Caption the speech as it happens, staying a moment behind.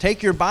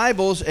take your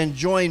Bibles and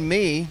join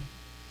me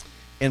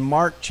in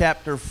Mark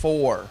chapter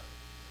 4.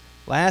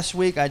 Last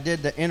week I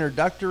did the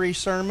introductory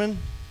sermon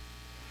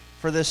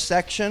for this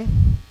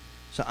section,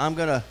 so I'm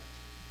going to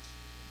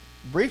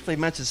briefly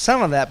mention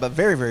some of that, but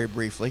very, very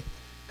briefly,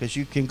 because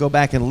you can go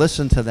back and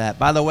listen to that.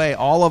 By the way,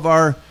 all of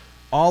our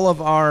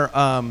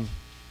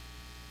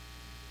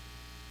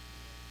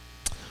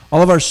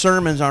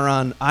sermons are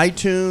on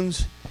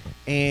iTunes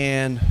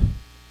and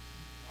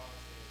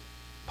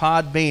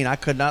Podbean. I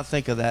could not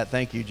think of that.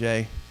 Thank you,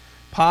 Jay.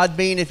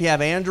 Podbean if you have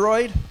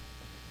Android.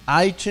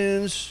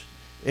 iTunes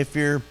if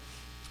you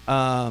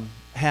have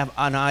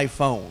an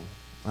iPhone.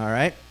 All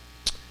right?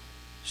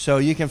 So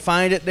you can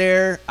find it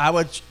there. I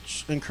would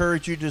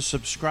encourage you to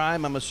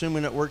subscribe. I'm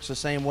assuming it works the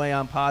same way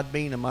on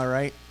Podbean. Am I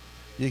right?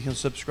 You can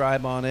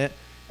subscribe on it.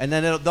 And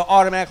then they'll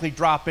automatically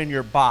drop in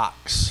your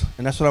box.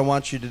 And that's what I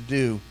want you to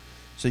do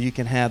so you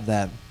can have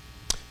that.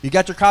 You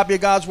got your copy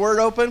of God's Word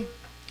open?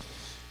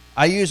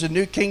 I use a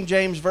New King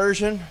James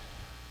Version.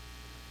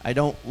 I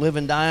don't live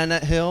and die on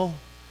that hill.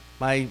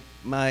 My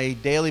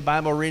daily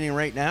Bible reading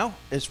right now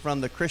is from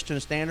the Christian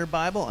Standard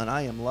Bible, and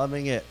I am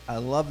loving it. I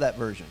love that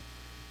version.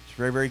 It's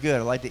very, very good.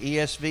 I like the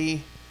ESV.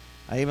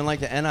 I even like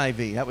the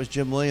NIV. That was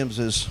Jim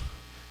Williams's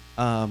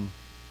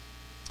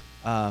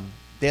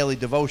daily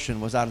devotion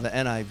was out of the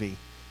NIV.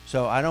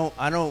 So I don't.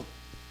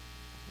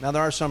 Now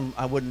there are some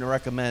I wouldn't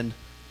recommend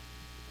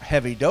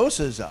heavy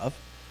doses of,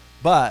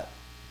 but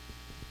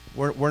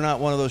we're not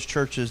one of those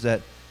churches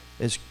that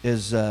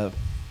is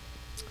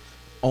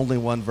only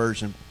one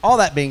version. All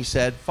that being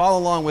said, follow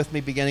along with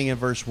me beginning in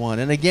verse 1.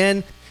 And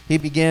again, he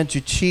began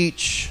to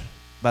teach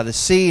by the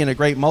sea, and a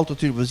great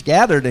multitude was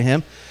gathered to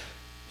him,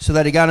 so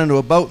that he got into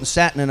a boat and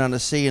sat in it on the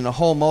sea, and the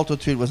whole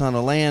multitude was on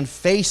the land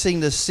facing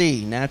the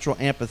sea, natural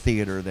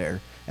amphitheater there.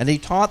 And he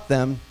taught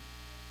them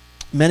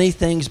many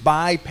things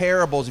by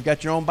parables. You've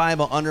got your own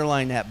Bible,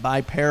 underline that,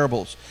 by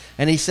parables.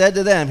 And he said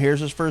to them, here's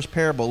his first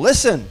parable,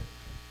 listen,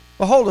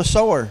 behold, a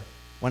sower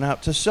went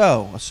out to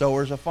sow. A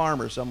sower is a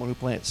farmer, someone who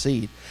plants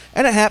seed.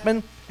 And it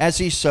happened as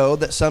he sowed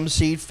that some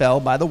seed fell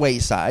by the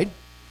wayside,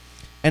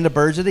 and the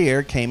birds of the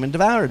air came and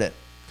devoured it.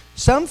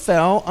 Some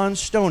fell on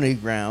stony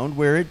ground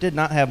where it did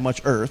not have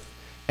much earth,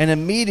 and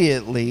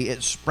immediately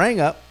it sprang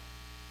up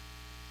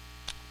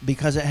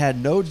because it had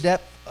no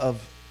depth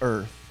of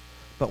earth.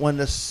 But when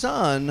the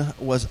sun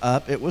was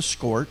up, it was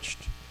scorched,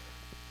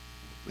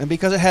 and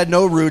because it had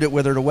no root, it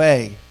withered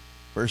away.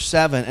 Verse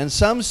 7, and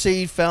some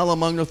seed fell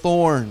among the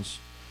thorns,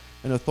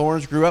 and the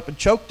thorns grew up and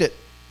choked it,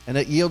 and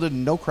it yielded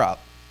no crop.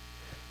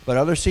 But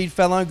other seed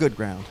fell on good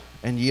ground,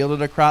 and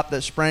yielded a crop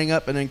that sprang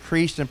up and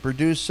increased and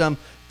produced some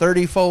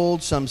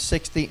 30-fold, some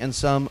 60, and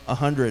some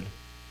 100.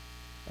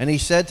 And he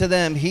said to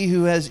them, he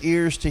who has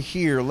ears to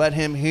hear, let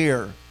him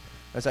hear.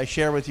 As I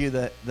share with you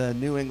the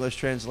New English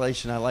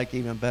translation, I like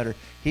even better.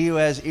 He who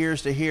has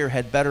ears to hear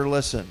had better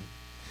listen.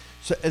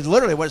 So it's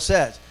literally what it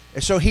says.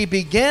 So he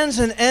begins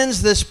and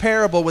ends this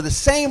parable with the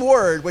same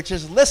word, which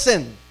is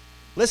listen.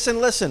 Listen,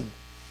 listen.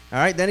 All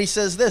right, then he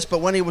says this,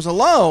 but when he was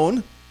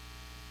alone,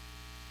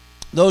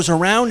 those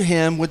around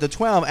him with the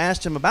 12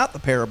 asked him about the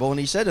parable, and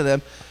he said to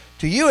them,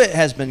 to you it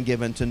has been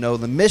given to know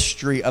the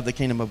mystery of the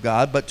kingdom of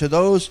God, but to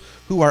those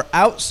who are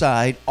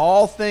outside,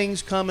 all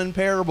things come in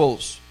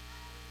parables,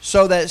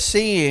 so that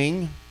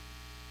seeing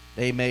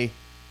they may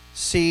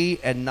see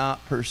and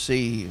not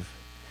perceive,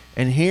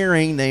 and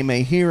hearing they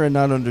may hear and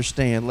not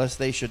understand, lest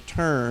they should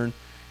turn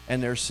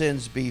and their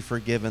sins be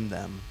forgiven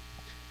them.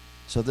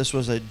 So this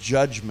was a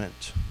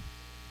judgment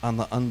on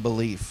the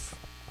unbelief,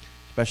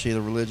 especially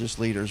the religious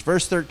leaders.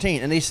 Verse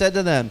 13, and he said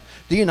to them,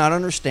 do you not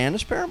understand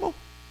this parable?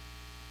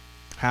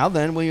 How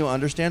then will you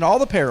understand all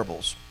the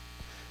parables?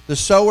 The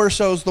sower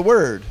sows the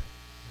word,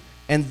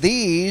 and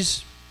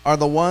these are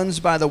the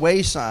ones by the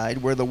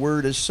wayside where the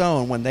word is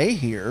sown. When they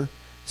hear,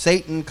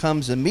 Satan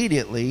comes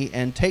immediately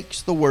and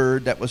takes the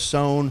word that was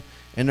sown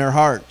in their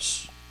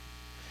hearts.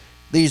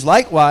 These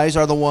likewise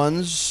are the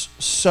ones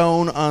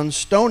sown on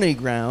stony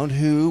ground,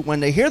 who,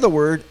 when they hear the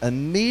word,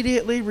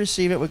 immediately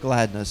receive it with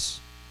gladness.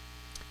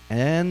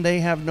 And they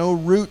have no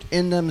root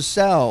in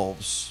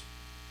themselves,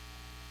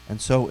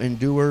 and so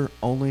endure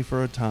only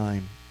for a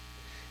time.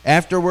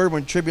 Afterward,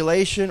 when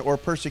tribulation or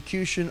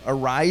persecution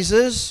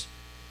arises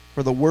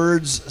for the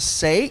word's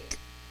sake,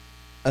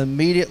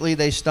 immediately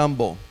they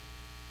stumble.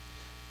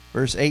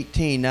 Verse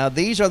 18, now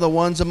these are the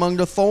ones among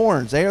the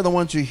thorns. They are the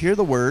ones who hear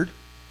the word,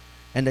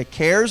 and the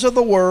cares of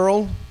the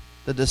world,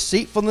 the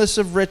deceitfulness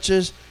of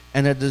riches,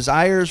 and the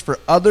desires for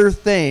other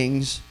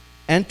things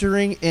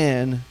entering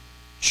in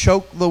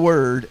choke the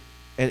word,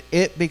 and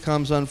it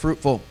becomes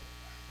unfruitful.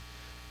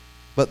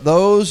 But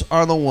those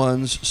are the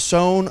ones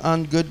sown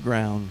on good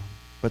ground.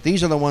 But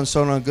these are the ones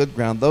sown on good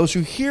ground, those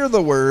who hear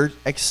the word,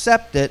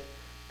 accept it,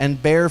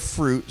 and bear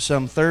fruit,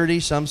 some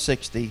 30, some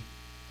 60,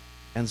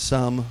 and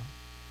some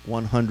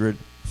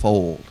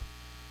 100-fold.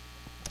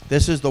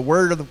 This is the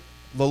word of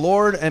the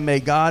Lord, and may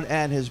God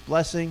add his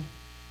blessing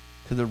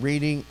to the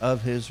reading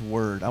of his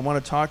word. I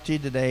want to talk to you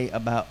today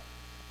about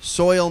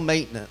soil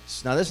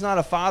maintenance. Now, this is not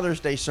a Father's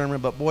Day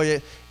sermon, but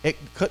boy, it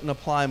couldn't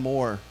apply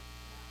more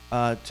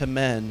to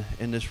men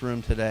in this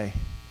room today.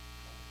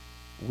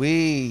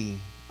 We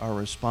are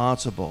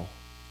responsible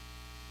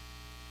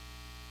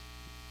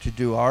to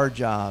do our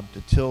job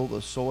to till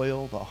the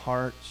soil, the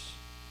hearts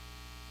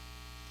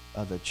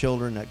of the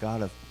children that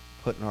God has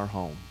put in our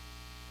home.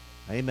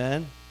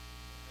 Amen.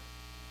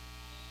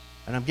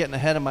 And I'm getting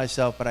ahead of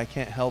myself, but I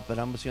can't help it.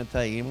 I'm just going to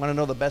tell you. You want to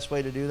know the best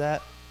way to do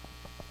that?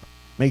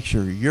 Make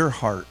sure your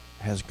heart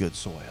has good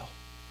soil.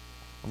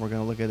 And we're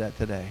going to look at that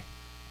today.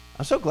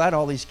 I'm so glad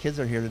all these kids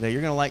are here today.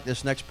 You're going to like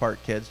this next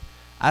part, kids.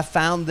 I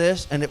found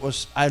this, and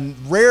I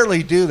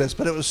rarely do this,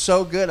 but it was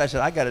so good. I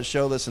said, I got to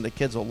show this, and the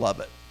kids will love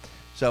it.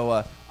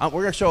 So we're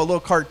going to show a little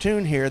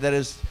cartoon here that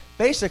is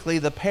basically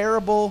the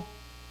parable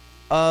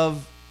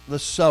of the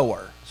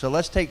sower. So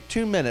let's take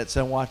 2 minutes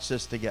and watch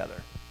this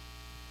together.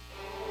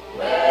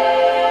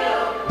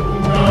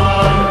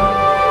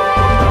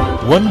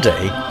 One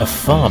day, a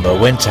farmer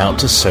went out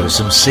to sow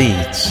some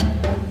seeds.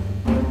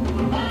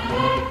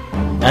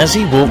 As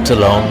he walked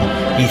along,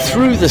 he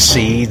threw the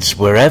seeds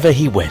wherever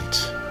he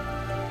went.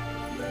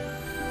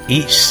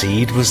 Each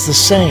seed was the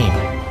same,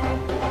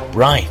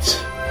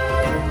 bright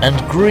and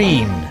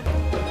green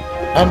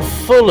and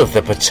full of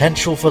the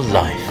potential for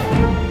life.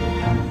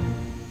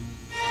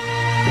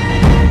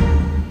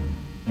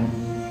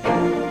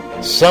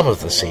 Some of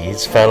the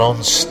seeds fell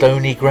on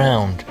stony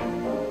ground.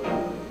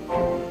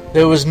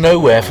 There was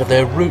nowhere for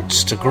their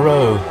roots to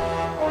grow.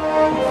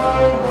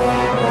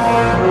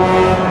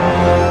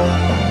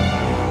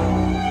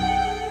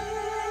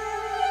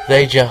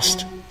 They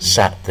just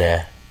sat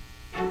there.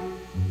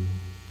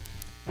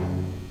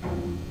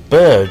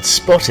 Birds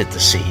spotted the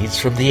seeds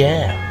from the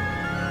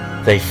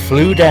air. They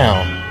flew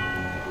down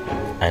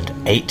and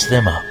ate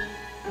them up.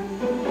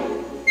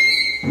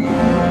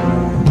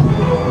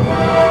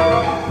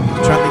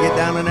 Trying to get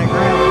down in that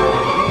ground.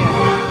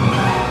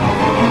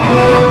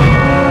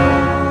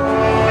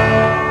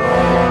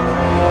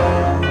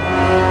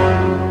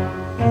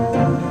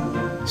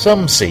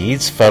 Some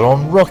seeds fell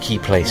on rocky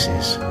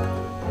places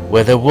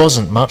where there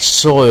wasn't much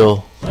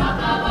soil.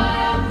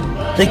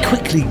 They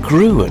quickly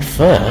grew at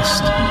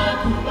first,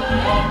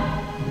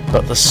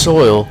 but the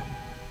soil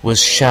was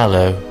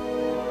shallow.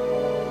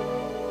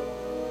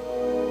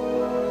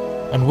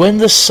 And when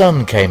the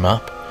sun came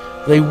up,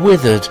 they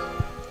withered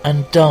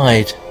and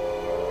died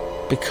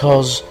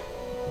because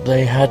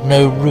they had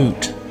no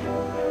root.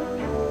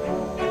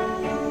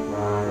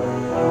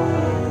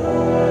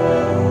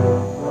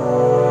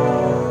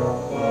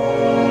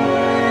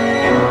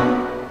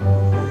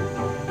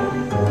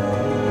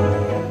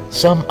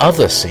 Some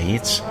other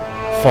seeds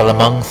fell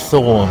among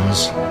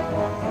thorns.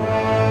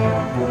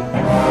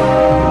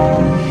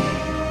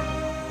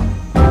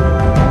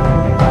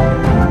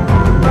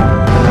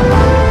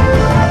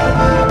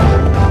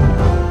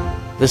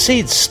 The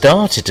seeds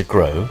started to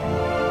grow,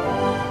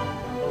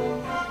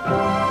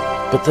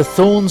 but the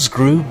thorns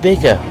grew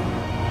bigger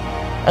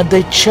and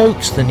they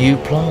choked the new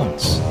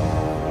plants,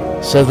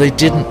 so they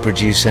didn't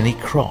produce any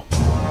crop.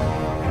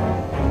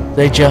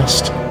 They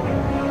just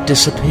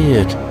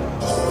disappeared.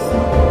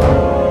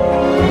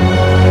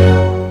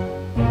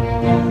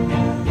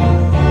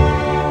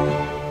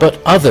 But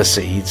other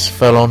seeds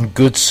fell on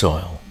good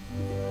soil.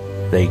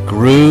 They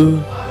grew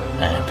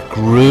and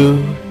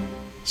grew,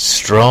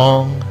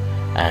 strong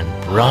and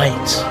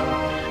bright,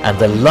 and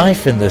the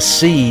life in the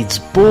seeds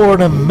bore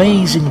an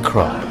amazing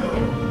crop,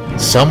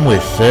 some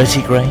with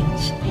 30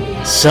 grains,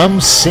 some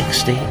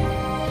 60,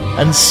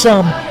 and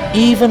some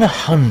even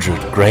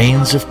 100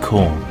 grains of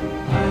corn.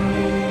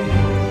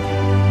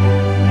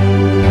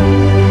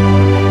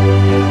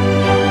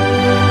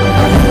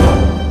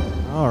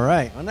 All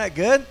right, wasn't that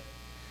good?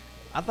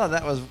 I thought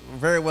that was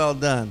very well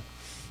done.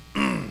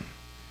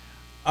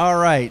 All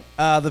right,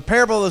 the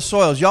parable of the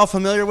soils. Y'all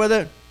familiar with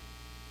it?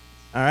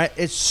 All right,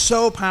 it's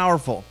so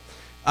powerful.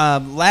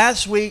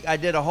 Last week I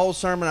did a whole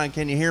sermon on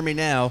Can You Hear Me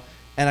Now?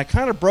 And I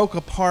kind of broke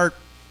apart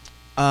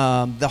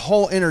the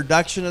whole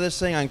introduction of this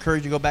thing. I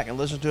encourage you to go back and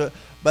listen to it.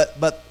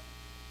 But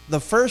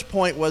the first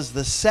point was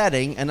the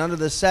setting, and under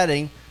the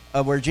setting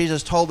where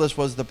Jesus told us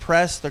was the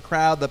press, the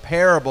crowd, the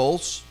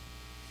parables.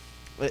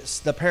 It's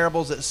the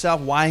parables itself,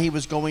 why he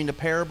was going to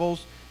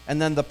parables,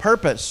 and then the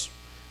purpose.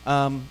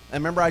 And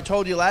remember I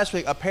told you last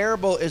week, a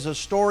parable is a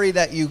story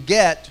that you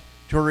get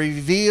to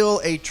reveal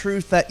a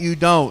truth that you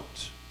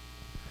don't.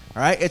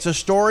 All right? It's a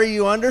story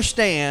you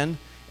understand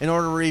in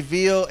order to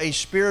reveal a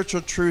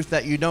spiritual truth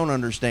that you don't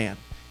understand.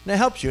 And it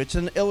helps you. It's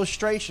an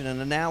illustration, an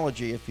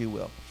analogy, if you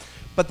will.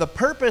 But the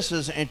purpose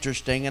is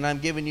interesting, and I'm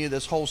giving you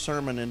this whole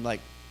sermon in like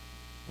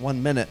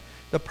 1 minute.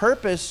 The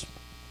purpose,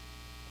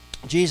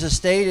 Jesus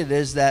stated,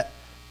 is that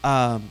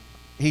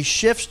he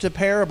shifts to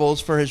parables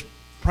for his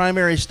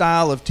primary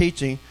style of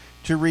teaching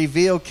to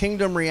reveal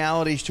kingdom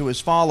realities to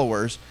his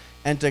followers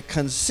and to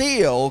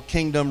conceal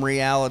kingdom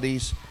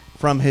realities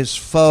from his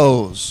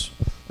foes.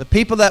 The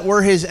people that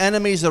were his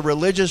enemies, the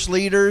religious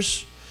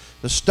leaders,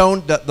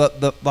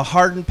 the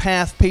hardened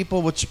path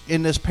people, which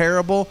in this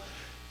parable,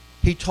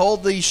 he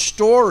told these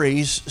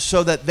stories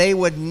so that they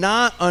would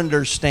not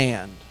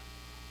understand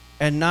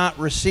and not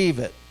receive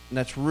it. And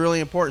that's really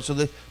important. So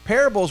the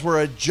parables were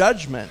a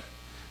judgment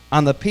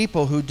on the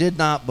people who did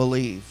not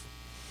believe.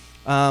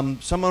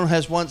 Someone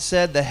has once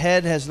said, the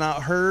head has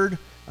not heard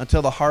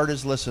until the heart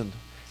has listened.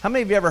 How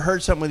many of you ever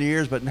heard something with your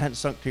ears but it hadn't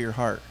sunk to your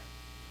heart?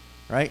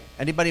 Right?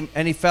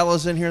 Any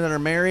fellas in here that are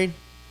married?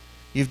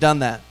 You've done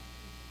that.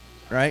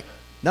 Right?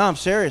 No, I'm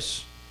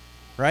serious.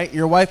 Right?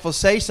 Your wife will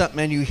say something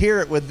and you hear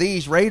it with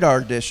these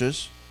radar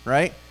dishes.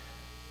 Right?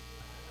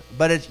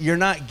 But you're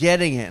not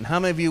getting it. And how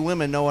many of you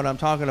women know what I'm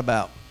talking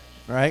about?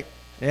 Right?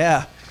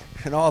 Yeah.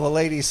 And all the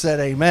ladies said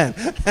amen.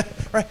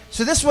 Right?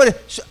 So this is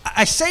what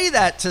I say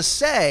that to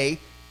say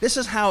this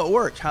is how it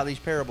works, how these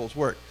parables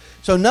work.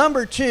 So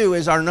number 2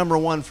 is our number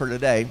 1 for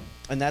today,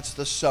 and that's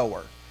the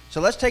sower.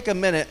 So let's take a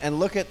minute and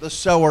look at the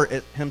sower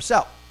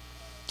himself.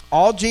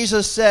 All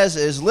Jesus says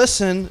is,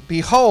 listen,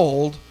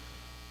 behold,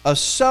 a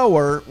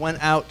sower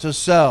went out to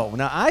sow.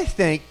 Now I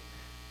think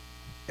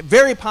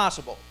very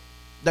possible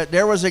that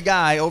there was a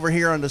guy over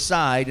here on the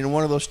side in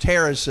one of those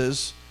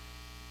terraces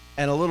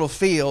and a little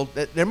field,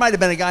 that there might have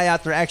been a guy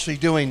out there actually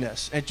doing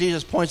this. And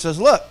Jesus points and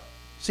says, look,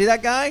 see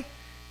that guy?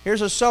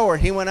 Here's a sower.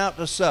 He went out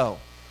to sow.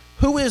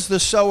 Who is the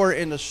sower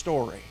in the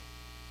story?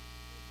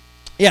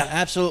 Yeah,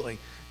 absolutely.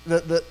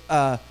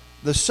 The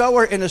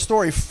sower in the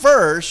story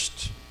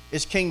first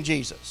is King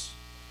Jesus.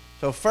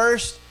 So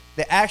first,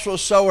 the actual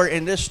sower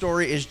in this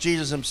story is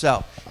Jesus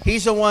himself.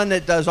 He's the one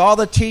that does all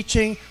the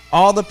teaching,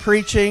 all the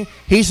preaching.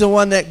 He's the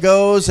one that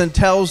goes and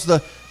tells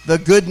the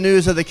good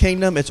news of the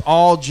kingdom. It's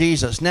all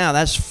Jesus. Now,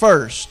 that's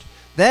first.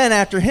 Then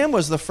after him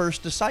was the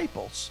first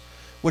disciples,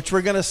 which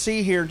we're going to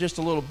see here in just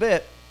a little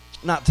bit.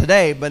 Not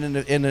today, but in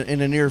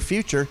the near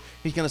future,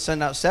 he's going to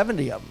send out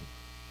 70 of them,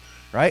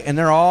 right? And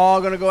they're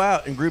all going to go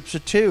out in groups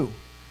of 2.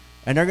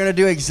 And they're going to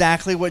do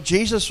exactly what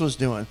Jesus was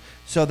doing.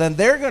 So then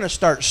they're going to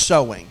start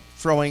sowing,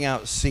 throwing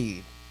out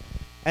seed.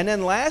 And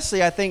then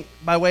lastly, I think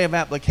by way of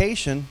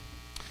application,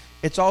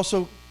 it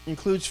also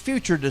includes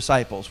future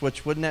disciples,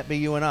 which wouldn't that be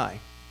you and I?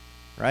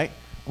 Right?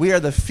 We are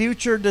the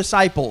future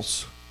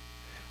disciples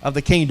of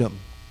the kingdom.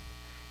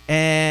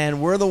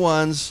 And we're the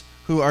ones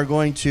who are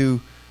going to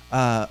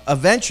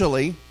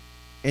eventually,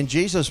 in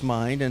Jesus'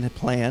 mind and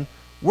plan,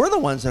 we're the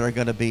ones that are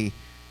going to be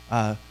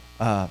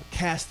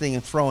casting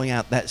and throwing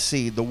out that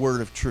seed, the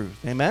word of truth.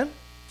 Amen?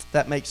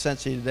 That makes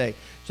sense to you today.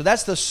 So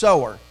that's the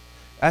sower.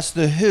 That's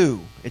the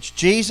who. It's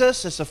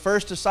Jesus, it's the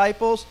first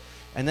disciples,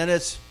 and then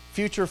it's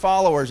future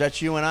followers.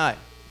 That's you and I.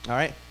 All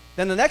right?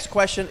 Then the next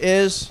question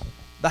is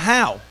the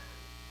how.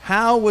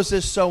 How was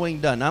this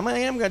sowing done? Now, I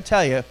am going to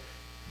tell you, it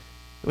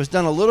was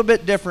done a little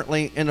bit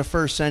differently in the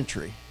first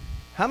century.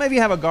 How many of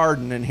you have a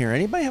garden in here?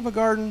 Anybody have a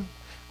garden?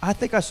 I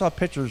think I saw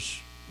pictures.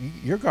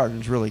 Your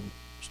garden's really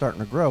starting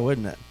to grow,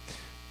 isn't it?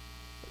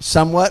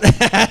 Somewhat.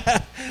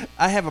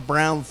 I have a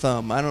brown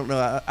thumb. I don't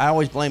know. I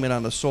always blame it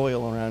on the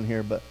soil around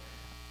here. But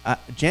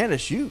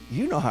Janice, you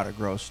know how to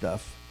grow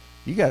stuff.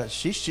 You got it.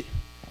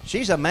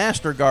 She's a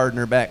master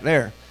gardener back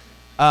there.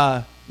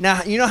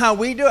 Now, you know how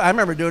we do it? I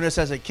remember doing this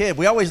as a kid.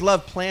 We always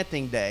loved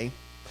planting day.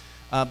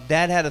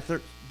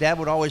 Dad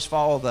would always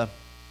follow the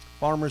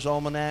Farmer's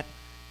Almanac.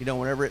 You know,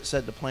 whenever it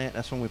said to plant,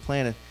 that's when we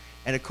planted.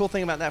 And the cool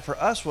thing about that for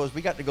us was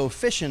we got to go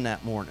fishing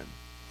that morning.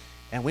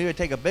 And we would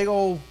take a big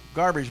old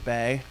garbage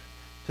bag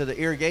to the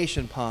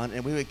irrigation pond,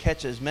 and we would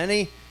catch as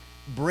many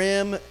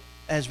brim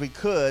as we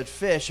could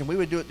fish. And we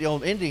would do it the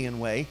old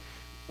Indian way.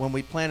 When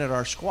we planted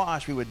our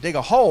squash, we would dig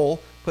a hole,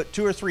 put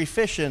 2 or 3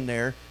 fish in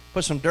there,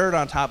 put some dirt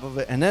on top of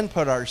it, and then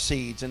put our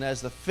seeds. And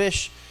as the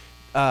fish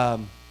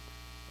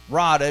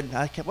rotted,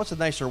 what's a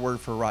nicer word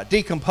for rot?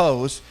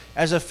 Decompose.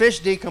 As a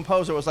fish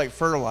decomposed, it was like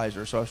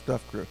fertilizer, so our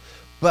stuff grew.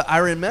 But I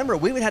remember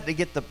we would have to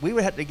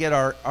get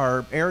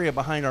our area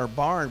behind our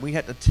barn. We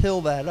had to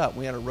till that up.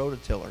 We had a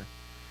rototiller.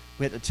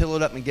 We had to till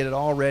it up and get it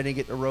all ready,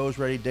 get the rows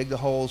ready, dig the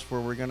holes where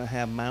we're going to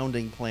have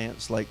mounding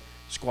plants like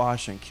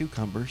squash and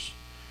cucumbers.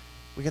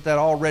 We get that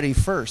all ready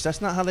first. That's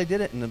not how they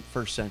did it in the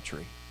first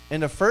century. In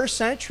the first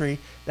century,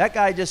 that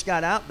guy just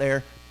got out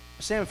there.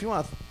 Sam, if you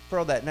want to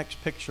throw that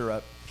next picture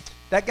up.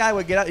 That guy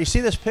would get out. You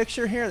see this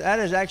picture here? That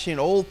is actually an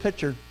old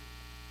picture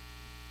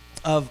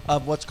of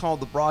what's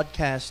called the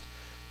broadcast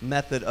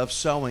method of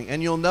sowing.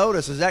 And you'll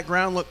notice, does that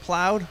ground look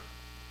plowed?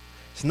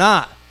 It's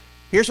not.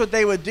 Here's what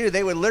they would do.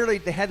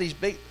 They had these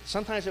big,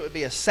 sometimes it would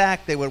be a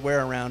sack they would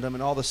wear around them,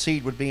 and all the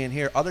seed would be in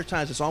here. Other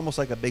times it's almost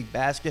like a big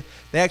basket.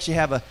 They actually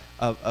have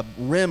a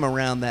rim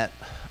around that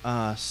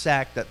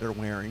sack that they're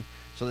wearing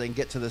so they can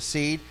get to the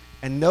seed.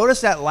 And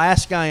notice that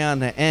last guy on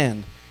the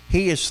end.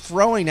 He is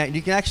throwing that.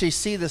 You can actually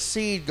see the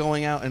seed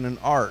going out in an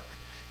arc.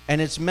 And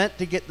it's meant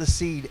to get the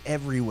seed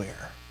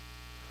everywhere.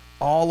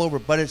 All over.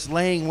 But it's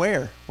laying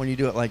where when you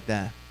do it like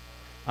that?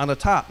 On the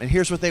top. And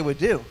here's what they would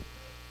do.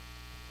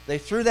 They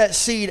threw that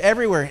seed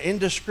everywhere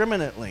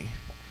indiscriminately.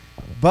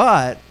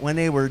 But when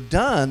they were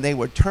done, they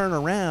would turn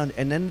around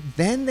and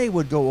then they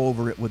would go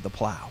over it with the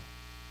plow.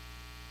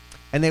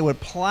 And they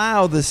would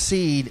plow the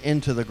seed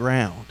into the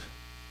ground.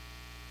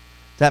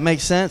 That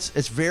makes sense?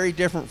 It's very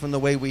different from the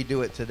way we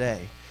do it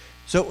today.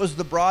 So it was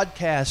the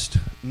broadcast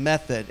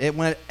method. It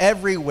went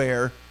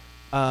everywhere,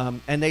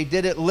 and they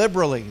did it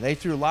liberally. They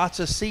threw lots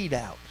of seed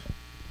out.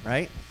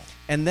 right?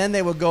 And then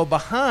they would go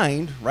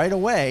behind right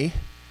away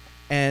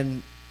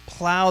and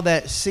plow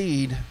that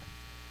seed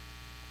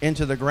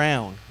into the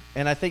ground.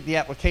 And I think the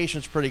application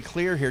is pretty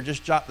clear here.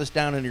 Just jot this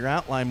down in your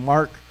outline.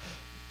 Mark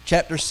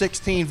chapter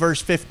 16,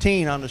 verse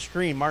 15 on the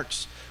screen.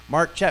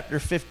 Mark chapter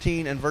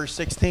 15 and verse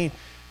 16.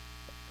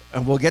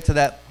 And we'll get to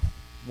that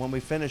when we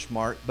finish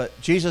Mark. But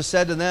Jesus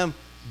said to them,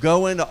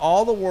 go into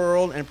all the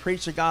world and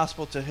preach the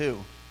gospel to who?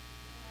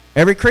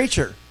 Every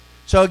creature.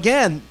 So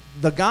again,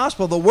 the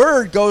gospel, the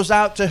word goes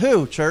out to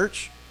who,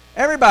 church?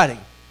 Everybody.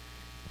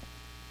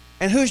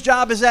 And whose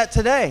job is that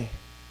today?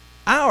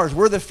 Ours.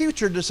 We're the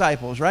future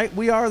disciples, right?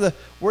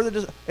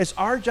 It's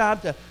our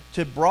job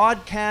to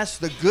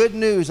broadcast the good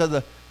news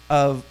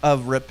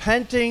of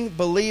repenting,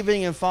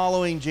 believing, and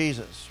following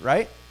Jesus,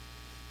 right?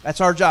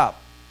 That's our job.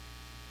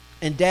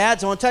 And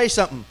dads, I want to tell you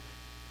something.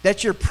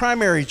 That's your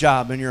primary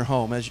job in your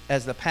home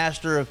as the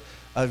pastor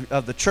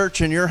of the church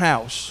in your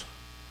house,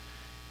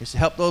 is to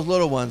help those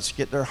little ones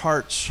get their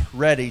hearts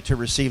ready to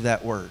receive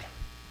that word.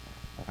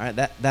 All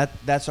right,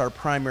 that's our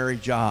primary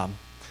job.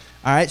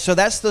 All right, so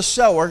that's the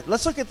sower.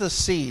 Let's look at the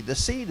seed. The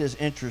seed is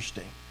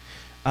interesting.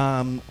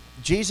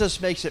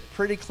 Jesus makes it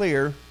pretty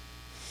clear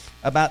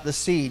about the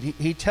seed.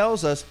 He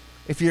tells us,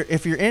 if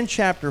you're in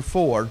chapter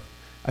 4,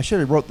 I should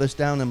have wrote this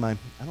down I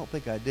don't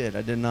think I did.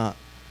 I did not.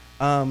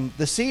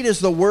 The seed is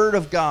the word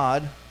of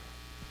God.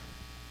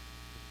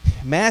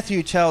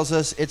 Matthew tells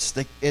us it's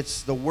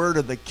the word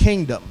of the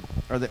kingdom,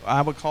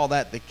 I would call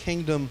that the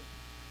kingdom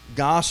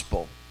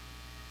gospel.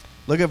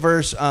 Look at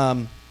verse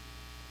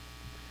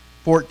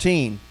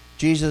 14.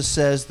 Jesus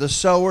says, the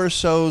sower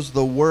sows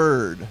the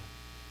word.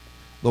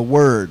 The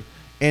word.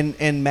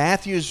 In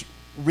Matthew's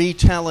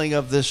retelling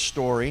of this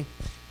story,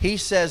 he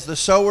says the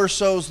sower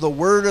sows the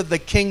word of the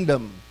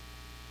kingdom.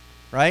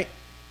 Right?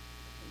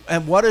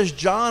 And what does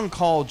John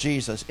call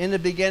Jesus? In the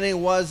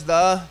beginning was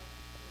the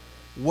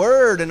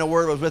Word, and the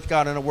Word was with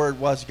God, and the Word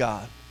was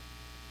God.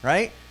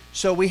 Right?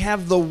 So we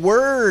have the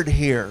Word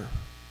here.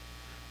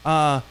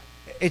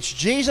 It's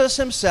Jesus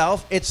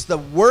himself. It's the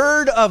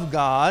Word of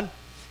God.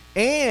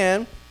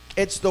 And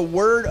it's the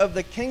word of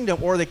the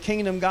kingdom, or the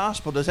kingdom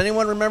gospel. Does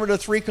anyone remember the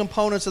 3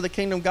 components of the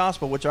kingdom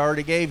gospel, which I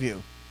already gave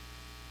you?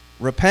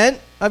 Repent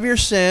of your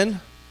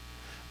sin.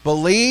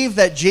 Believe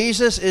that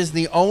Jesus is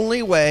the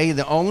only way,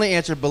 the only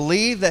answer.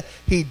 Believe that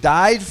he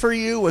died for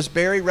you, was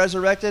buried,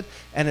 resurrected,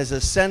 and is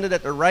ascended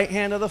at the right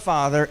hand of the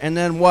Father. And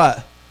then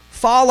what?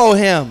 Follow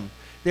him.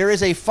 There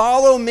is a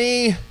follow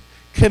me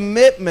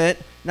commitment.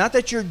 Not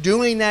that you're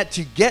doing that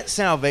to get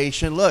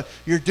salvation. Look,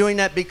 you're doing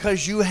that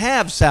because you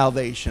have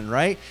salvation,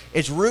 right?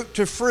 It's root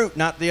to fruit,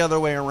 not the other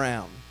way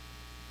around.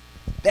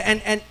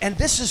 And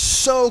this is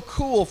so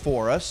cool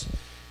for us,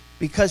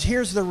 because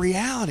here's the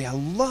reality. I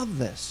love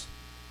this.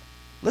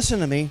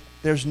 Listen to me.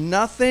 There's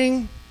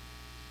nothing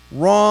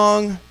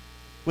wrong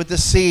with the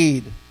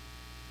seed.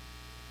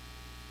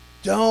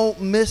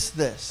 Don't miss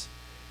this.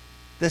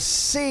 The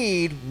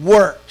seed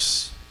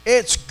works.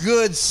 It's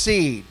good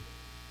seed,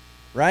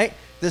 right?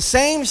 The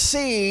same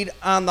seed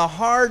on the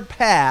hard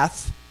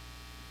path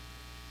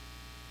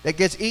that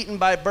gets eaten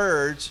by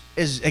birds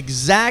is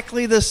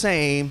exactly the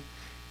same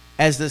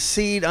as the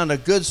seed on the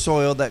good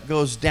soil that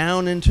goes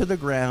down into the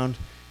ground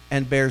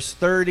and bears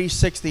 30,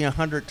 60,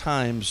 100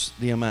 times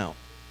the amount.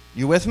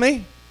 You with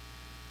me?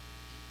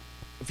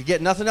 If you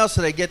get nothing else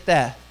today, get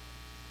that.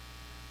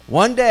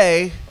 One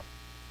day,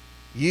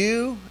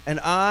 you and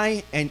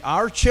I and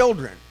our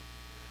children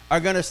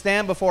are going to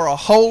stand before a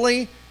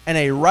holy and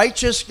a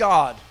righteous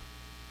God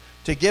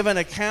to give an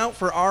account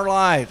for our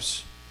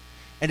lives,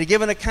 and to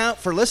give an account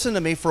for, listen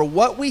to me, for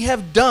what we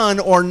have done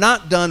or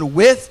not done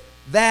with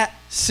that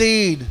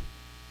seed.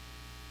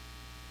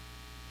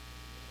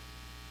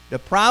 The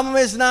problem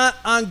is not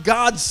on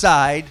God's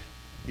side.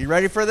 You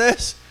ready for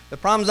this? The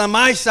problem's on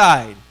my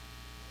side.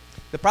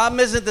 The problem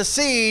isn't the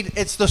seed,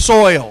 it's the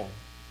soil.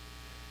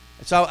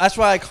 And so that's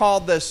why I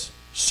called this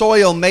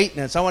soil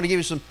maintenance. I want to give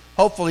you some,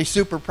 hopefully,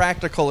 super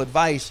practical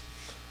advice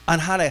on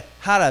how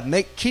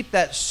to keep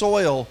that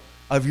soil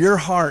of your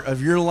heart,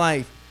 of your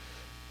life,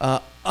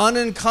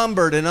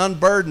 unencumbered and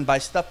unburdened by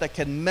stuff that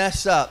can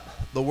mess up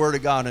the Word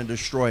of God and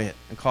destroy it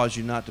and cause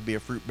you not to be a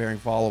fruit-bearing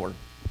follower.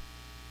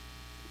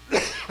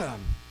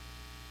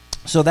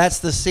 So that's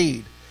the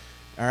seed.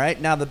 All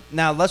right,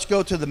 now let's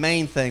go to the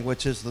main thing,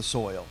 which is the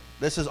soil.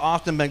 This has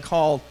often been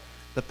called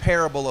the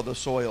parable of the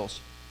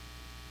soils.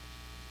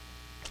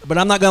 But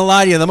I'm not going to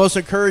lie to you, the most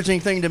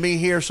encouraging thing to me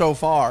here so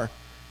far,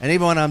 and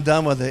even when I'm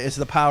done with it, is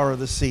the power of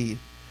the seed.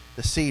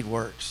 The seed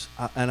works,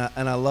 and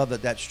I love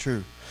that that's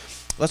true.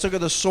 Let's look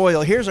at the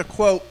soil. Here's a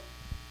quote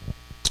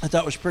I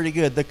thought was pretty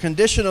good. The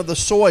condition of the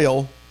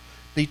soil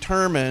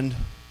determined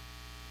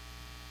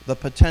the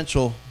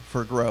potential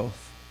for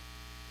growth.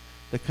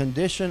 The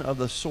condition of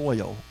the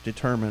soil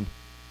determined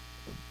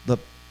the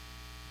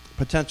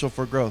potential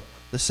for growth.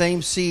 The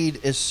same seed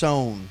is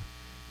sown.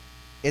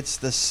 It's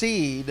the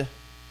seed.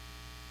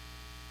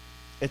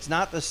 It's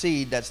not the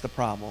seed that's the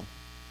problem.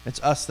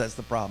 It's us that's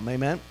the problem.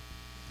 Amen?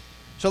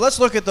 So let's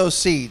look at those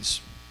seeds.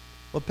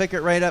 We'll pick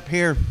it right up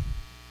here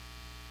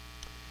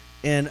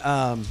in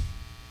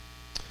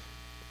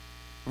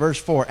verse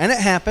 4. And it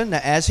happened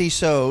that as he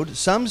sowed,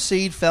 some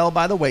seed fell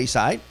by the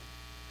wayside,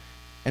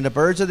 and the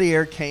birds of the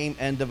air came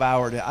and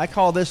devoured it. I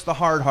call this the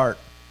hard heart.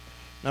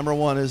 Number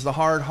one is the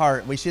hard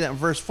heart. We see that in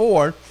verse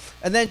 4.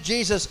 And then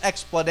Jesus'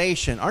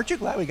 explanation. Aren't you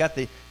glad we got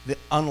the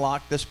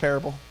unlock this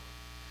parable?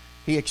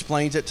 He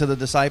explains it to the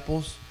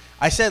disciples.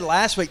 I said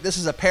last week, this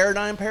is a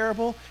paradigm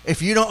parable.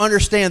 If you don't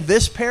understand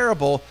this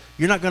parable,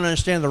 you're not going to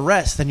understand the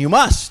rest, and you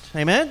must.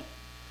 Amen?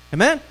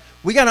 Amen?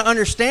 We got to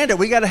understand it.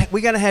 We got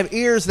to have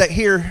ears that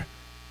hear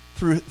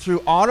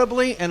through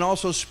audibly and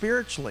also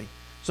spiritually.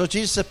 So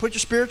Jesus said, put your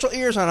spiritual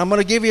ears on. I'm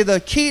going to give you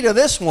the key to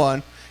this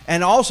one,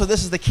 and also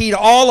this is the key to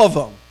all of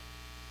them.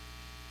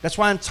 That's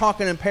why I'm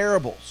talking in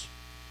parables.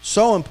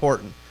 So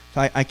important.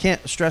 I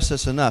can't stress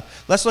this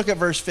enough. Let's look at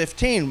verse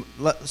 15.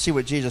 Let's see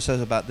what Jesus says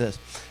about this.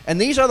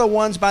 And these are the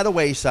ones by the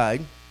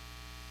wayside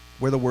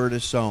where the word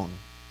is sown.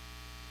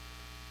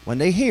 When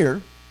they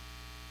hear,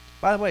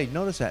 by the way,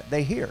 notice that,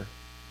 they hear.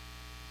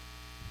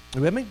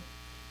 You with me?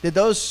 Did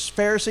those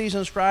Pharisees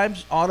and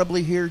scribes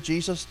audibly hear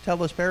Jesus tell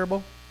this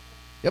parable?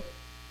 Yep,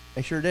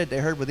 they sure did. They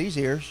heard with these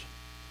ears,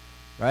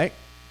 right?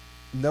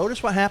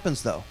 Notice what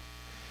happens, though.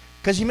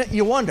 Because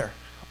you wonder,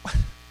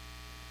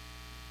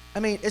 I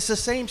mean, it's the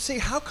same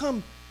seed. How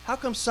come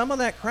some of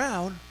that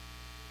crowd,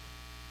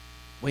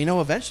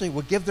 eventually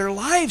will give their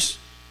lives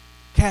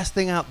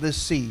casting out this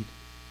seed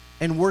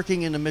and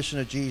working in the mission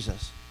of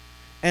Jesus?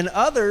 And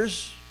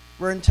others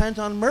were intent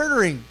on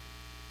murdering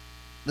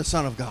the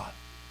Son of God.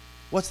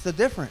 What's the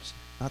difference?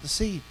 Not the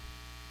seed.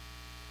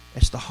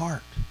 It's the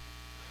heart.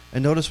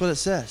 And notice what it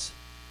says.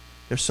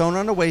 They're sown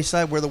on the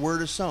wayside where the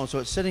word is sown. So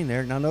it's sitting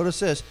there. Now notice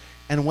this.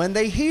 And when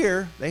they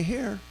hear.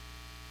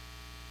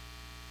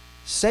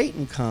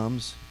 Satan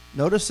comes.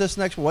 Notice this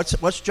next one.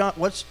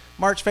 What's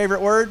Mark's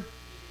favorite word?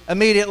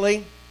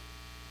 Immediately.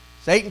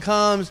 Satan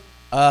comes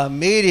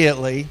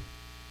immediately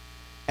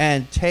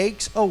and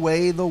takes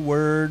away the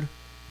word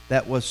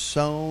that was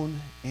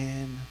sown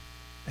in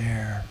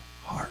their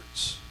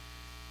hearts.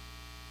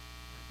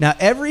 Now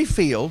every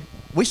field,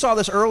 we saw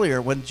this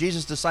earlier when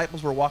Jesus'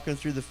 disciples were walking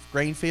through the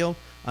grain field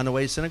on the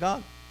way to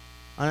synagogue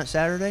on that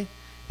Saturday,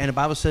 and the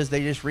Bible says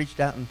they just reached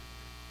out and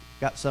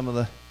got some of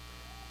the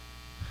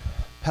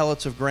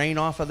pellets of grain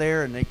off of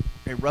there, and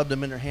they rubbed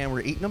them in their hand,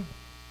 were eating them,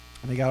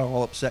 and they got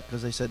all upset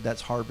because they said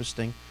that's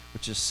harvesting,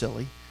 which is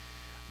silly.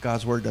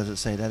 God's word doesn't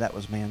say that. That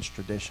was man's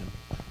tradition.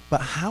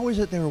 But how is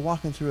it they were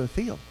walking through a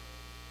field?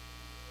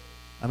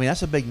 I mean,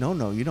 that's a big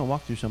no-no. You don't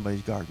walk through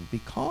somebody's garden,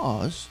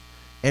 because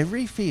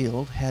every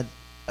field had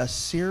a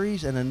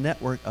series and a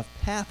network of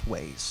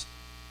pathways,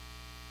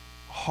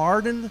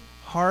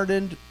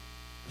 hardened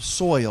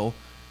soil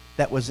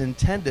that was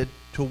intended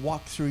to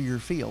walk through your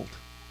field.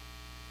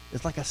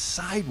 It's like a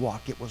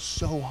sidewalk. It was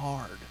so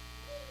hard.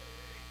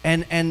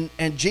 And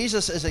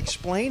Jesus is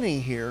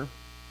explaining here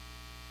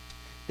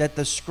that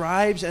the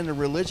scribes and the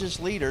religious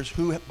leaders,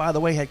 who, by the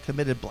way, had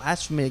committed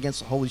blasphemy against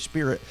the Holy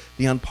Spirit,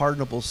 the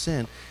unpardonable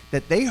sin,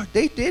 that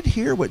they did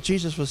hear what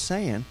Jesus was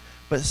saying,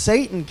 but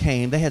Satan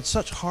came. They had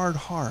such hard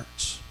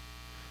hearts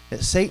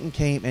that Satan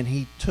came and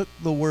he took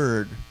the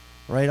word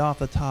right off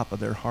the top of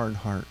their hard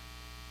heart.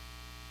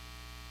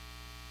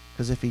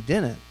 Because if he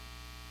didn't,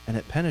 and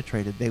it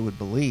penetrated, they would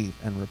believe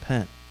and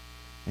repent.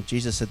 And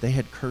Jesus said they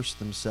had cursed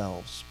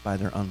themselves by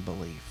their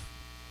unbelief.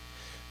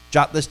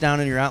 Jot this down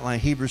in your outline.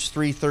 Hebrews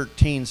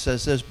 3:13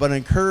 says this, but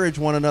encourage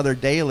one another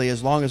daily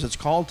as long as it's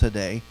called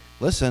today.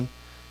 Listen,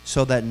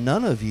 so that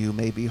none of you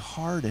may be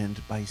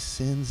hardened by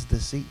sin's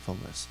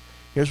deceitfulness.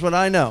 Here's what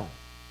I know.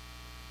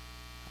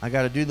 I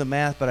got to do the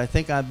math, but I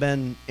think I've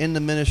been in the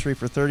ministry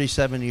for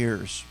 37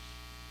 years.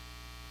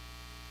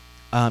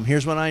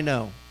 Here's what I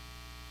know.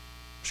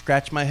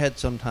 Scratch my head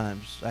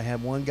sometimes. I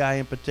had one guy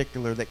in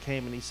particular that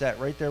came and he sat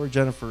right there where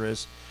Jennifer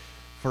is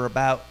for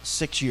about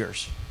 6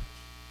 years.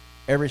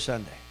 Every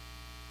Sunday.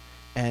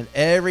 And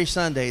every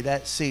Sunday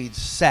that seed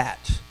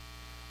sat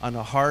on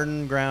the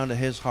hardened ground of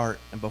his heart.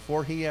 And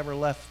before he ever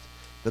left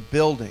the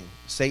building,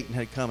 Satan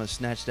had come and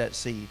snatched that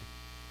seed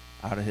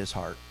out of his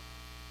heart.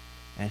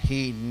 And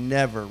he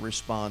never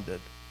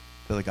responded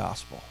to the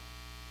gospel.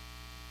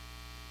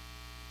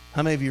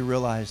 How many of you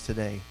realize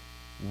today,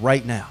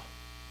 right now,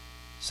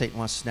 Satan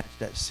wants to snatch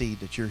that seed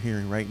that you're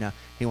hearing right now.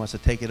 He wants to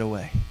take it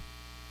away.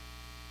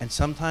 And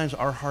sometimes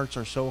our hearts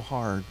are so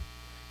hard,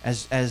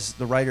 as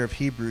the writer of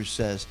Hebrews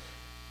says,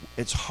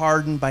 it's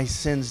hardened by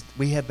sins.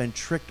 We have been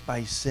tricked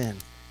by sin.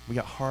 We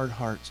got hard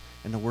hearts,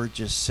 and the word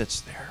just sits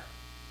there.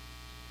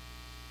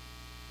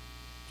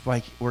 It's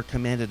like we're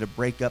commanded to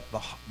break up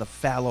the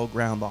fallow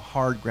ground, the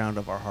hard ground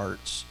of our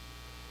hearts.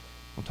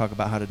 We'll talk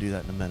about how to do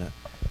that in a minute.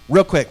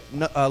 Real quick,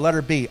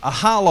 letter B, a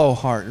hollow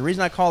heart. The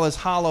reason I call this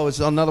hollow is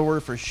another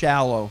word for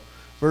shallow.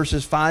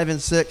 Verses 5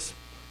 and 6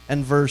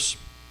 and verse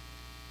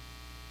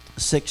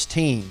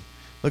 16.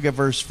 Look at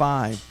verse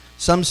 5.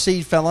 Some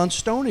seed fell on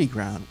stony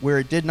ground where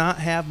it did not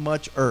have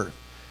much earth.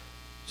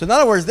 So in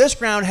other words, this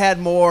ground had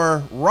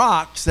more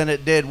rocks than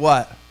it did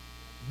what?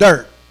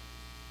 Dirt.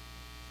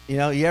 You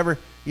know, you ever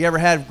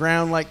had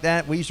ground like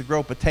that? We used to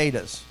grow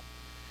potatoes.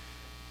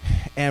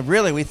 And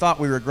really, we thought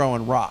we were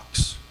growing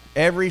rocks.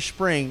 every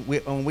spring,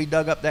 when we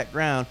dug up that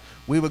ground,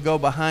 we would go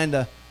behind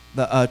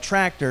the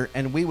tractor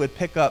and we would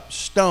pick up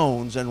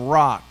stones and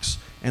rocks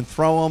and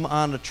throw them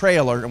on the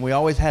trailer, and we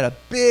always had a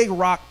big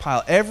rock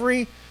pile.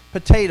 Every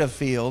potato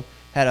field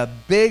had a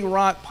big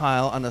rock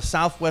pile on the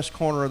southwest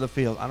corner of the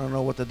field. I don't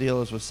know what the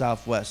deal is with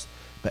southwest,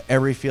 but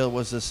every field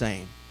was the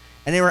same.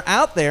 And they were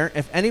out there.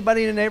 If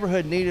anybody in the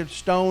neighborhood needed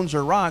stones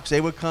or rocks,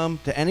 they would come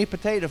to any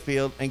potato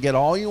field and get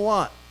all you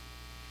want.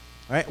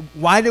 Right?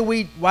 Why did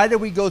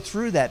we go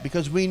through that?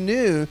 Because we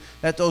knew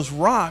that those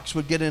rocks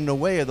would get in the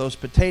way of those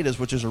potatoes,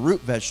 which is a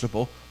root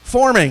vegetable,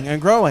 forming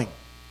and growing.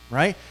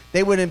 Right?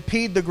 They would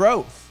impede the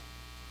growth.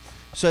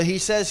 So he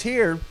says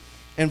here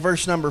in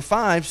verse number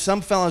 5,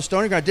 some fell on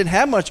stony ground, didn't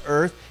have much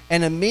earth,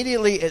 and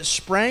immediately it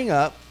sprang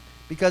up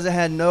because it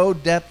had no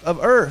depth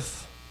of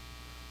earth.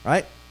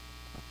 Right?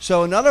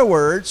 So in other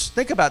words,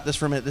 think about this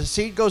for a minute. The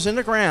seed goes in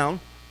the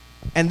ground,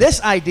 and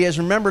this idea is,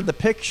 remember the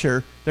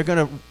picture, they're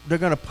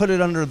gonna put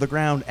it under the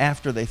ground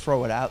after they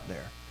throw it out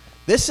there.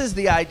 This is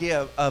the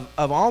idea of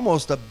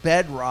almost a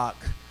bedrock.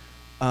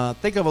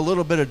 Think of a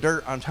little bit of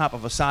dirt on top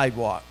of a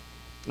sidewalk.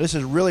 This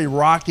is really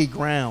rocky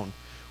ground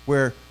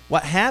where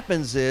what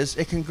happens is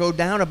it can go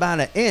down about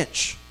an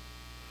inch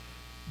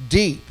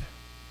deep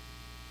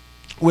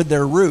with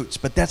their roots,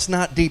 but that's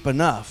not deep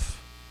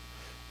enough.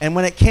 And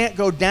when it can't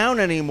go down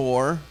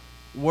anymore,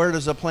 where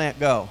does the plant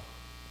go?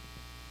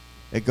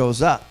 It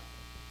goes up.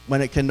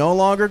 When it can no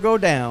longer go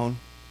down,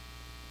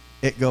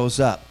 it goes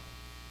up.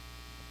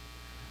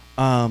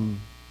 The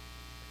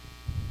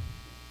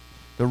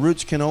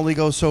roots can only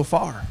go so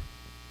far.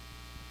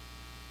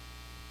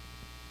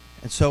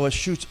 And so it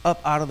shoots up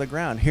out of the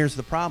ground. Here's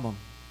the problem.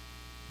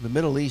 The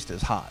Middle East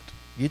is hot.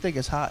 You think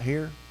it's hot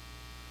here?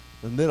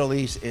 The Middle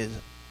East is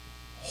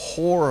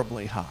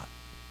horribly hot.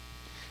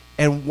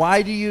 And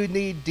why do you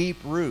need deep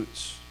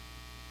roots?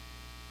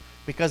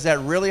 Because that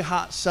really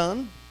hot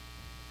sun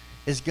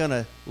is going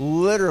to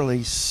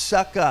literally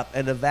suck up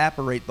and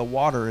evaporate the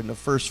water in the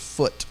first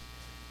foot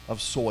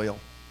of soil.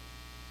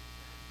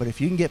 But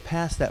if you can get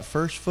past that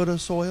first foot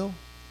of soil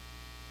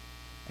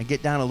and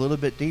get down a little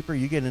bit deeper,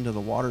 you get into the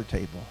water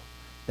table.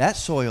 That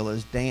soil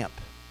is damp,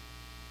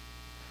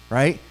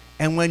 right?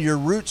 And when your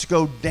roots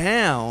go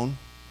down,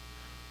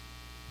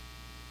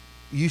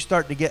 you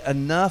start to get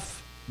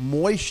enough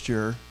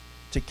moisture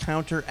to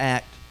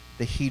counteract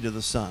the heat of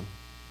the sun.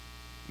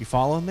 You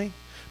follow me?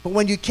 But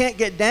when you can't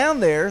get down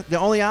there, the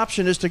only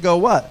option is to go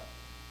what?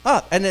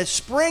 Up. And it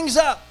springs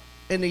up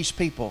in these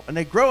people. And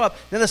they grow up.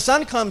 Then the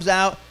sun comes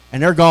out,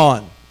 and they're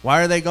gone.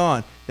 Why are they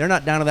gone? They're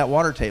not down to that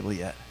water table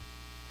yet.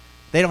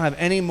 They don't have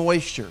any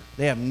moisture.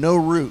 They have no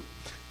root.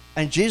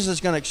 And Jesus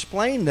is going to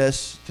explain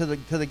this to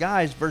the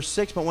guys. Verse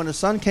 6, but when the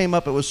sun came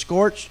up, it was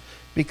scorched.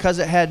 Because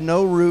it had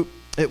no root,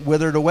 it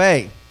withered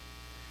away.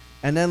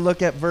 And then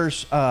look at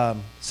verse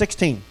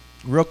 16,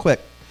 real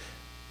quick.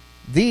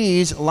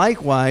 These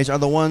likewise are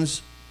the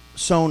ones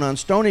sown on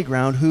stony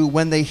ground, who,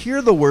 when they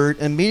hear the word,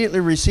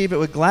 immediately receive it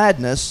with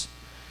gladness.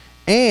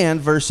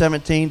 And, verse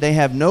 17, they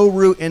have no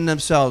root in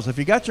themselves. If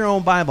you got your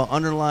own Bible,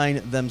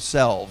 underline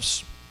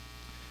themselves.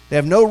 They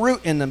have no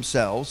root in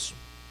themselves,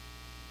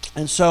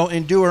 and so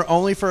endure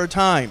only for a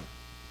time.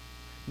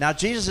 Now,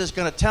 Jesus is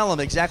going to tell them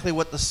exactly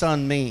what the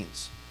sun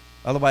means.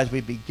 Otherwise,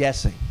 we'd be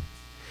guessing.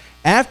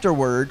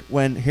 Afterward,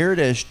 when, here it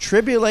is,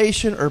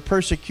 tribulation or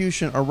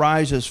persecution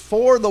arises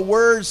for the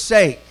word's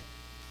sake,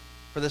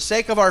 for the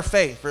sake of our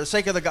faith, for the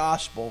sake of the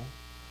gospel,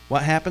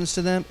 what happens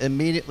to them?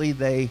 Immediately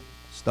they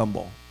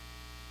stumble.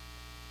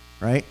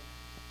 Right?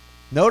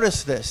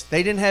 Notice this.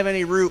 They didn't have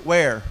any root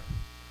where?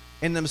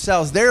 In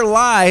themselves. Their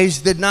lives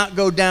did not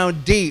go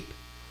down deep.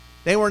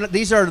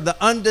 These are the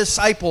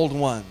undiscipled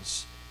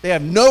ones. They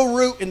have no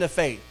root in the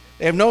faith.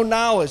 They have no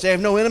knowledge. They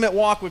have no intimate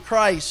walk with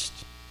Christ.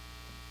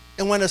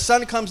 And when the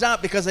sun comes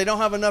out, because they don't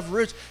have enough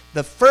roots,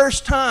 the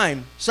first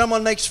time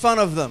someone makes fun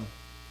of them,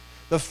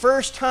 the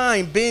first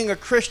time being a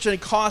Christian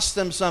costs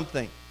them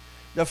something,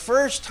 the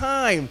first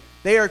time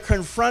they are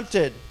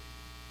confronted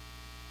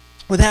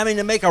with having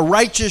to make a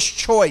righteous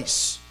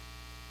choice,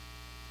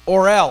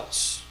 or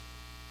else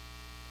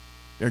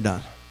they're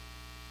done.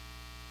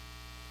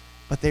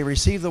 But they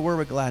receive the word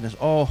with gladness.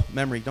 Oh,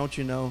 memory, don't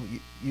you know,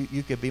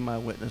 you could be my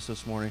witness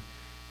this morning.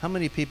 How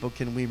many people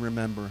can we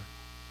remember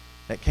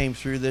that came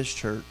through this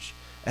church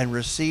and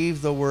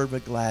received the word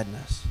with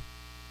gladness?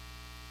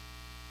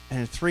 And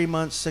in 3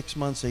 months, 6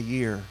 months, a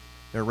year,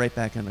 they're right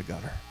back in the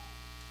gutter.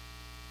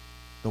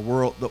 The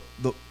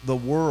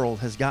world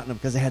has gotten them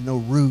because they had no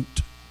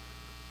root.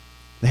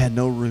 They had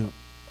no root.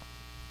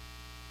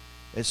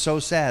 It's so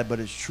sad, but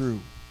it's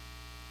true.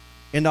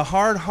 In the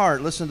hard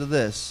heart, listen to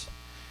this,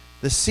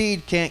 the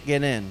seed can't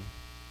get in.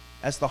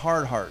 That's the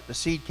hard heart. The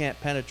seed can't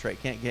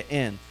penetrate, can't get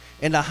in.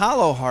 In the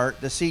hollow heart,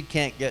 the seed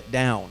can't get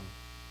down.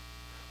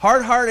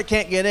 Hard heart, it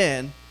can't get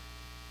in.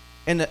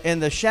 In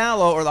the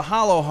shallow or the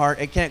hollow heart,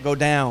 it can't go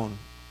down.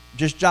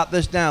 Just jot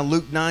this down,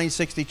 Luke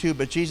 9:62.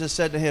 But Jesus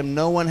said to him,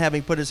 no one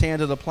having put his hand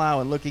to the plow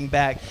and looking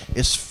back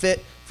is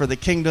fit for the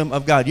kingdom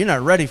of God. You're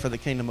not ready for the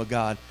kingdom of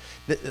God.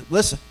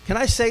 Listen, can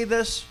I say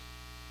this?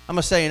 I'm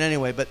going to say it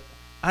anyway, but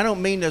I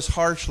don't mean this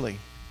harshly.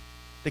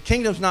 The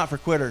kingdom's not for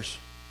quitters.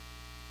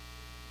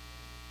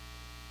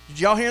 Did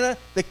y'all hear that?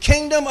 The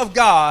kingdom of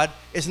God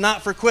is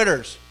not for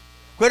quitters.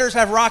 Quitters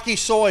have rocky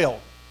soil.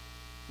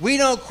 We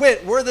don't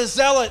quit. We're the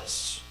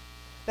zealots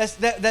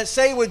that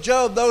say with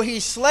Job, though he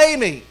slay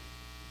me,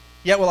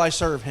 yet will I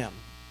serve him.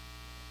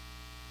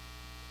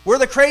 We're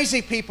the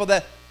crazy people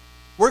that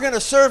we're going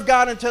to serve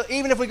God until,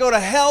 even if we go to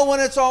hell when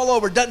it's all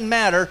over, doesn't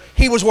matter.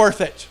 He was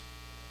worth it.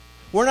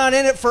 We're not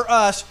in it for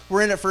us.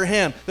 We're in it for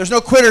him. There's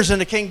no quitters in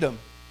the kingdom.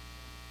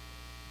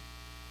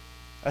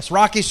 That's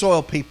rocky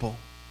soil people.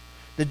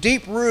 The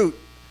deep root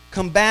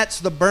combats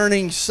the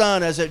burning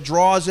sun as it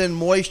draws in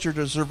moisture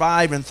to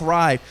survive and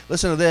thrive.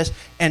 Listen to this.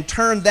 And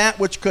turn that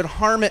which could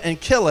harm it and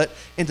kill it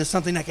into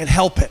something that can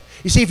help it.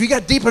 You see, if you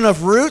got deep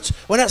enough roots,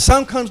 when that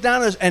sun comes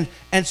down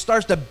and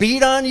starts to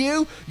beat on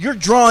you, you're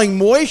drawing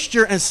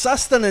moisture and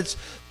sustenance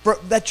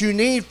that you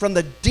need from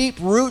the deep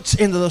roots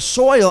into the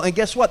soil. And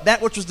guess what?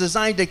 That which was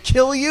designed to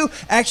kill you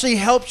actually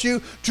helps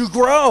you to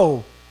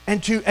grow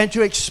and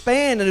to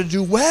expand and to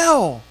do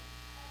well.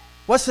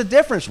 What's the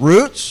difference?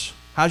 Roots.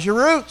 How's your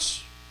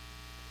roots?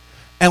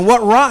 And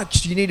what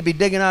rocks do you need to be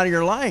digging out of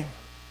your life?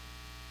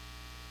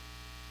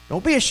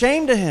 Don't be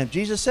ashamed of him.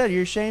 Jesus said,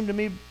 you're ashamed of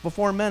me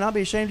before men, I'll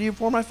be ashamed of you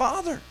before my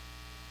Father.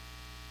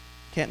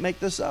 Can't make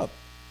this up.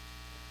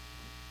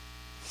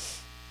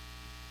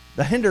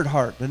 The hindered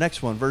heart, the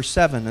next one, verse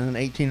 7 and then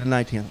 18 and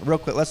 19. Real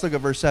quick, let's look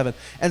at verse 7.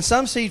 And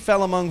some seed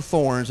fell among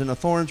thorns, and the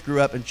thorns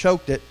grew up and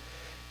choked it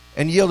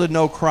and yielded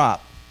no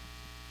crop.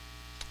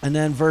 And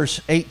then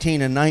verse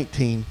 18 and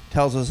 19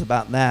 tells us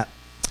about that.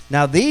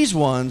 Now these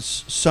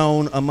ones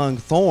sown among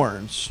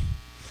thorns,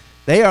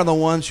 they are the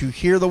ones who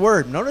hear the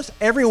word. Notice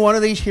every one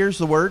of these hears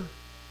the word.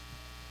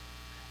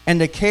 And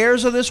the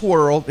cares of this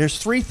world, there's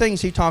three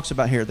things he talks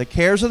about here. The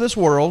cares of this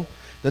world,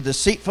 the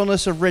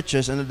deceitfulness of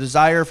riches, and the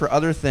desire for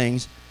other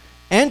things,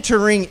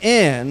 entering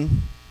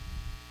in,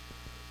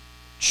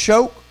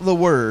 choke the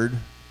word,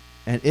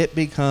 and it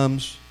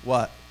becomes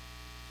what?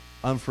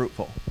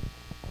 Unfruitful.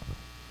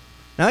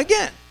 Now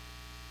again,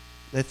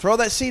 they throw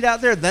that seed out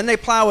there, then they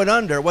plow it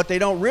under. What they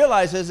don't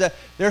realize is that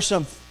there's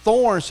some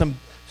thorns, some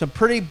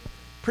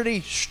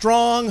pretty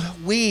strong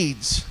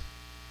weeds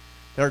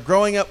that are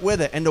growing up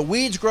with it. And the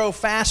weeds grow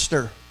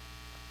faster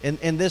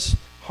in this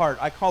heart.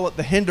 I call it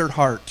the hindered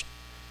heart.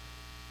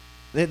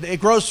 It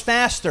grows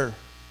faster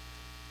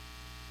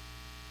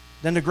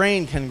than the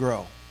grain can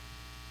grow.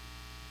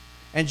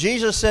 And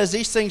Jesus says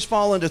these things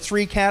fall into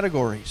three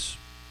categories.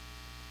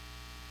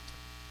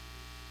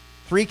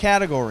 Three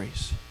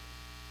categories.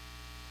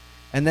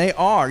 And they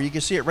are, you can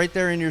see it right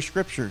there in your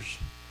scriptures.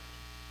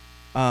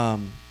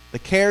 The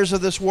cares of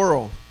this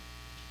world.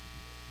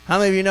 How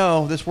many of you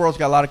know this world's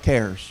got a lot of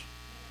cares?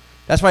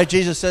 That's why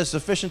Jesus says,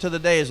 sufficient to the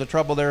day is the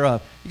trouble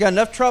thereof. You got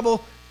enough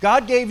trouble?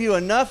 God gave you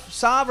enough,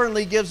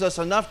 sovereignly gives us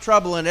enough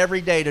trouble in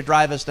every day to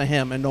drive us to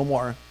him and no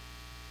more.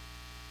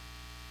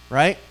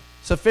 Right?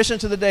 Sufficient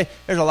to the day.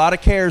 There's a lot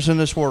of cares in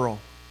this world.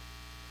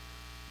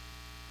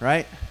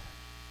 Right?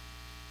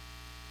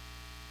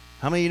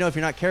 How many of you know if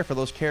you're not careful,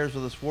 those cares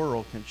of this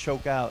world can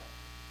choke out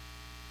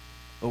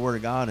the word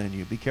of God in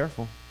you? Be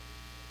careful.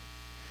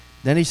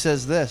 Then he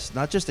says this,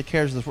 not just the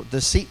cares of this world,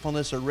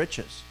 deceitfulness of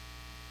riches.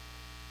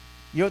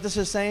 You know what this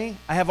is saying?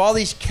 I have all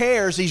these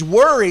cares, these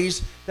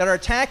worries that are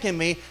attacking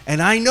me,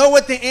 and I know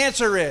what the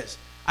answer is.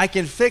 I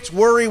can fix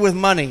worry with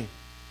money.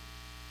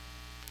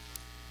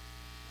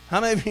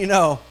 How many of you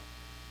know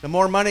the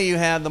more money you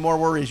have, the more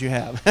worries you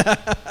have?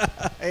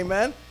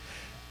 Amen?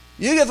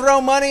 You can throw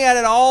money at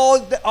it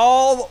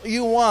all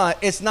you want.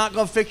 It's not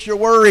going to fix your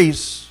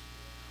worries.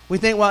 We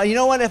think, well, you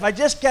know what? If I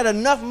just get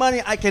enough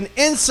money, I can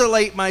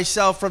insulate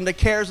myself from the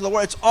cares of the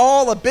world. It's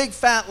all a big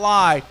fat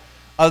lie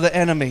of the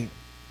enemy.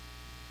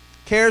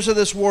 Cares of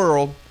this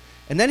world.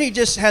 And then he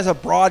just has a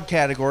broad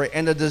category,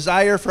 and the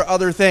desire for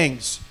other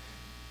things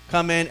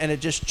come in, and it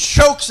just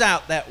chokes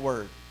out that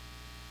word.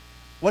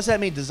 What's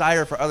that mean,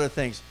 desire for other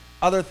things?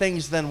 Other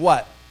things than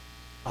what?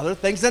 Other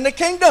things than the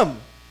kingdom.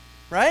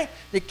 Right?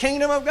 The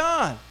kingdom of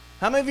God.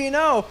 How many of you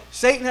know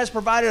Satan has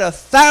provided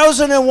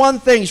 1,001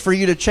 things for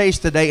you to chase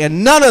today,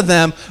 and none of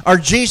them are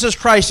Jesus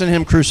Christ and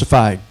him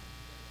crucified?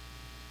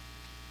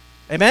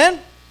 Amen?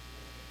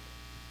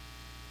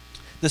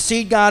 The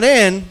seed got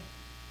in,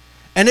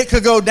 and it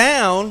could go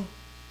down,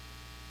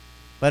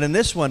 but in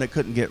this one it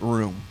couldn't get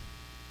room.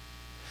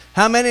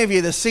 How many of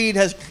you, the seed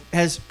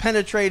has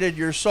penetrated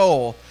your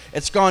soul?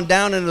 It's gone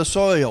down into the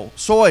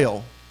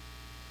soil.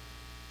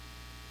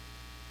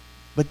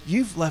 But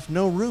you've left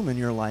no room in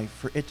your life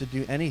for it to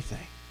do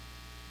anything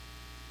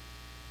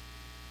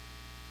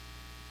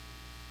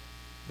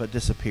but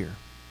disappear.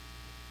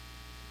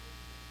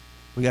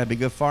 We got to be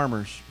good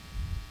farmers.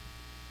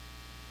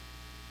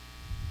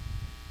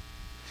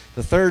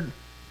 The third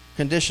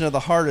condition of the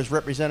heart is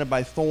represented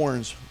by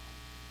thorns.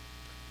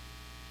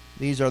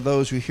 These are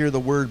those who hear the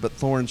word, but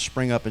thorns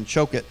spring up and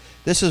choke it.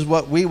 This is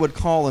what we would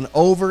call an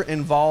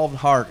over-involved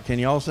heart. Can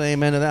you all say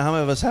amen to that? How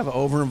many of us have an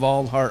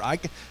over-involved heart?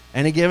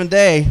 Any given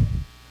day.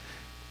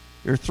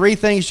 There are three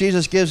things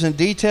Jesus gives in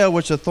detail,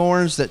 which are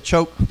thorns that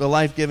choke the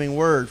life-giving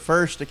word.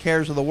 First, the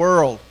cares of the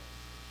world,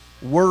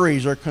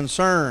 worries or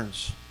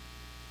concerns.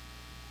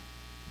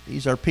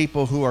 These are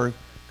people who are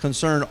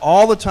concerned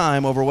all the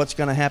time over what's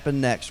going to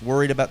happen next,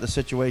 worried about the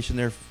situation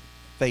they're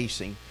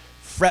facing.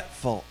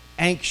 Fretful,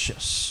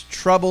 anxious,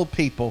 troubled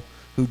people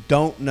who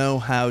don't know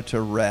how to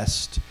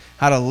rest,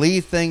 how to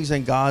leave things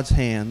in God's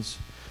hands,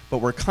 but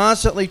we're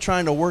constantly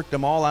trying to work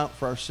them all out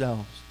for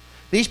ourselves.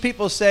 These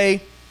people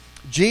say,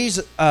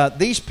 Jesus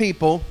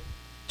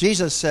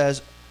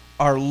says,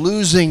 are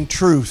losing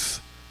truth.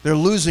 They're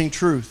losing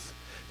truth.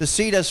 The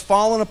seed has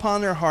fallen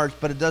upon their hearts,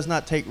 but it does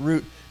not take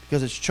root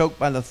because it's choked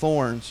by the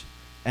thorns,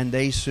 and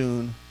they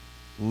soon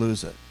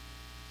lose it.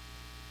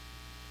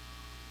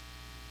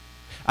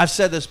 I've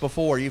said this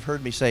before. You've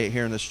heard me say it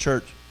here in this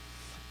church.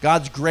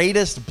 God's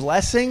greatest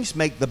blessings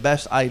make the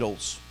best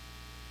idols.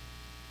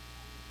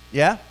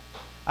 Yeah?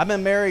 I've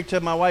been married to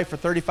my wife for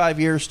 35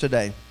 years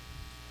today.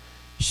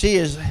 She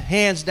is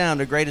hands down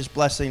the greatest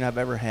blessing I've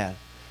ever had.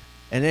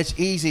 And it's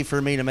easy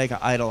for me to make an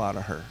idol out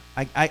of her.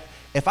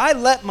 If I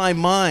let my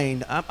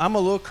mind, I'm a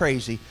little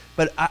crazy,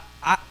 but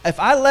if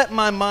I let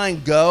my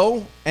mind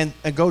go and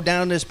go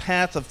down this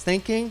path of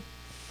thinking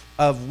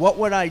of what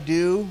would I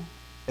do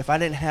if I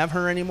didn't have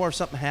her anymore, if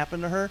something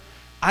happened to her,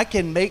 I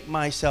can make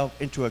myself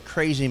into a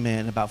crazy man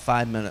in about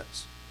 5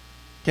 minutes.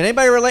 Can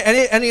anybody relate?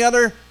 Any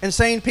other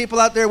insane people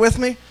out there with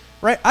me?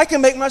 Right? I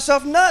can make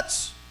myself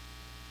nuts.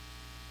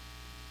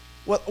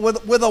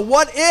 With a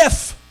what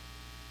if,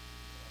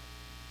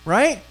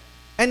 right?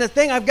 And the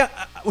thing I've got,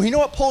 you know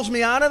what pulls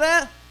me out of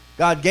that?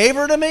 God gave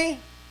her to me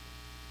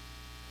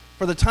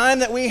for the time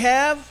that we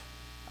have.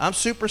 I'm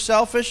super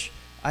selfish.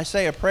 I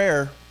say a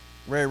prayer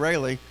very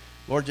regularly.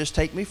 Lord, just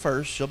take me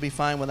first. She'll be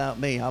fine without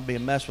me. I'll be a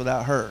mess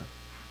without her.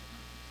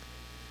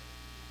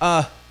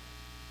 I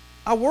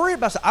worry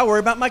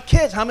about my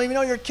kids. How many of you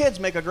know your kids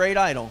make a great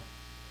idol?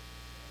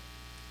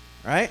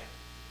 Right?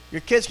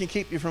 Your kids can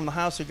keep you from the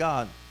house of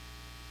God.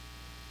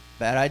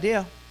 Bad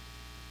idea.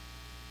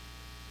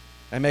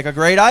 They make a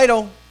great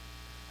idol.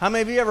 How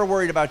many of you ever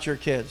worried about your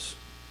kids?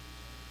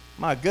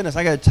 My goodness,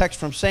 I got a text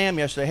from Sam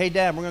yesterday. Hey,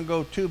 Dad, we're going to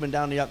go tubing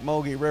down the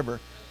Ocmulgee River.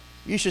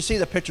 You should see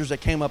the pictures that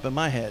came up in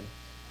my head.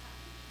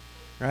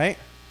 Right?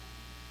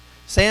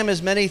 Sam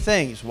is many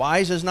things.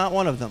 Wise is not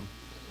one of them.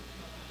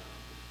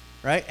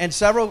 Right? And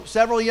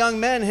several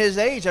young men his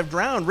age have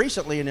drowned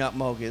recently in the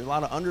Ocmulgee. A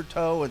lot of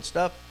undertow and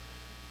stuff.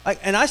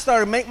 And I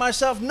started to make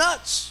myself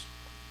nuts.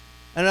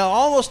 And I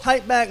almost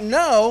typed back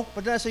no,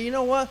 but then I said, you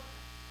know what?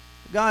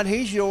 God,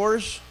 he's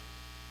yours.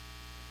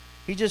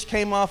 He just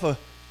came off a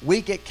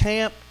week at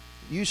camp.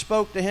 You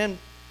spoke to him.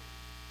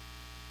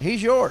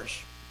 He's yours.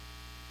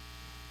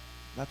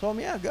 And I told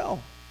him, yeah, go.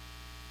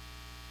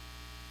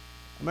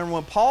 I remember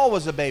when Paul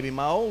was a baby,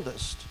 my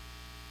oldest.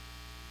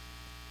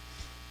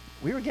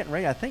 We were getting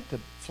ready, I think, to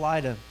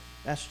fly to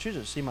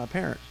Massachusetts to see my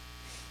parents.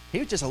 He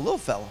was just a little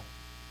fellow.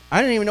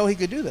 I didn't even know he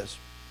could do this.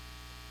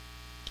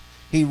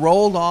 He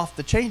rolled off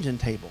the changing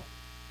table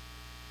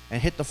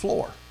and hit the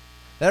floor.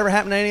 That ever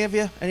happened to any of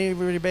you? Any of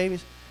your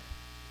babies?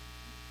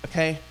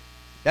 Okay.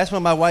 That's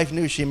when my wife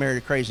knew she married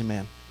a crazy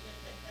man.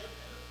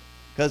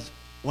 Because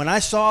when I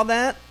saw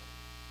that,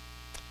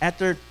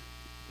 after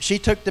she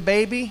took the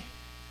baby,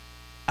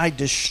 I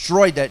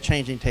destroyed that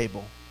changing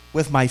table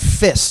with my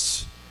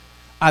fists.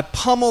 I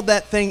pummeled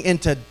that thing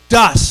into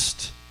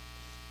dust.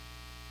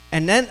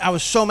 And then I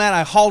was so mad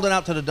I hauled it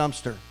out to the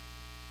dumpster.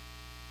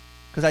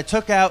 Because I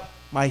took out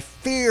my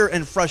fear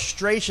and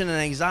frustration and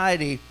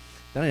anxiety.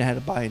 Then I had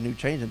to buy a new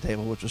changing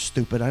table, which was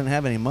stupid. I didn't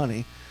have any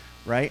money,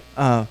 right?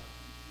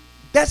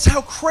 That's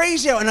how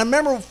crazy I was. And I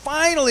remember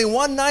finally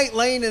one night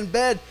laying in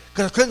bed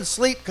because I couldn't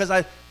sleep because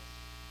I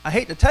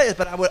hate to tell you,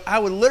 but I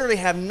would literally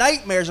have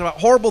nightmares about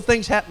horrible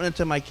things happening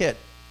to my kid.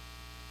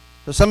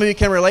 So some of you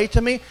can relate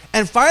to me.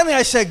 And finally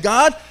I said,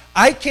 God,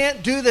 I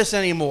can't do this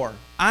anymore.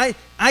 I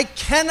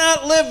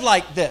cannot live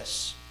like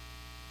this.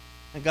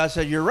 And God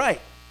said, you're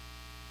right.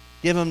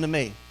 Give him to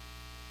me.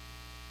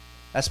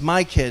 That's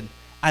my kid.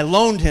 I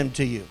loaned him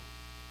to you.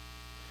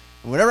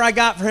 And whatever I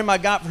got for him, I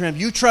got for him.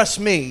 You trust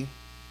me.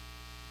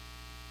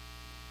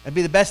 And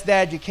be the best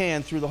dad you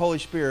can through the Holy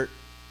Spirit.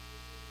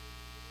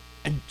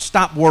 And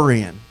stop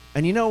worrying.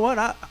 And you know what?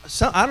 I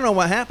don't know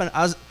what happened.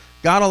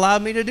 God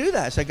allowed me to do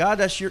that. I said, God,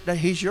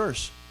 he's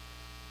yours.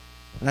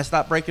 And I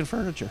stopped breaking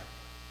furniture.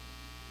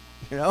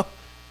 You know?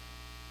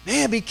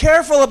 Man, be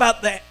careful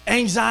about the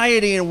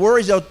anxiety and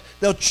worries.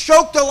 They'll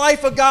choke the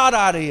life of God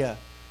out of you.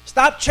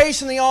 Stop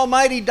chasing the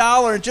almighty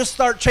dollar and just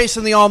start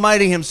chasing the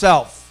almighty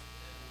himself.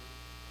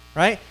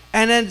 Right?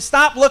 And then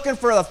stop looking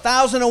for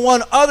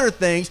 1,001 other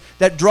things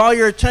that draw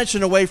your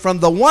attention away from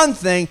the one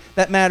thing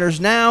that matters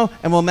now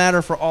and will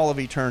matter for all of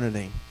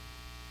eternity.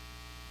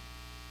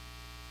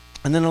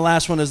 And then the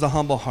last one is the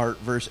humble heart,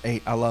 verse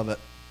 8. I love it.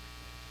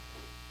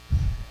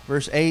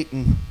 Verse 8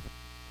 and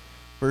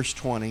verse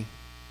 20.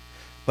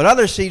 But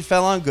other seed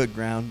fell on good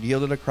ground,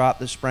 yielded a crop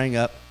that sprang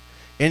up,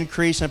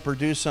 increased and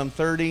produced some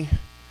 30,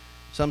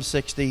 some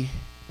 60,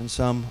 and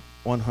some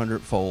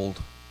 100-fold.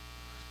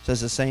 It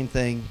says the same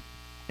thing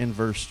in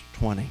verse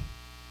 20.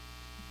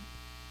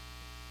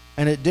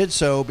 And it did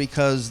so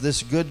because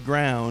this good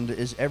ground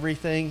is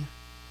everything,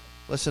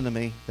 listen to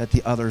me, that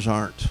the others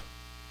aren't.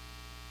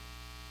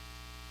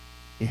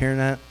 You hearing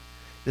that?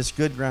 This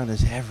good ground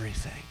is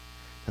everything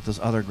that those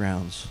other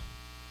grounds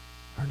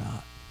are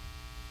not.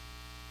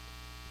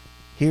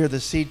 Here the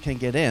seed can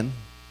get in,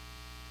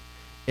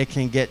 it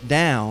can get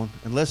down,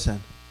 and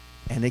listen,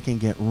 and it can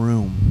get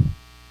room.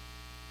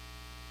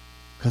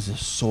 Because the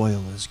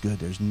soil is good.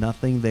 There's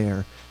nothing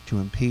there to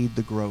impede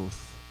the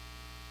growth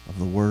of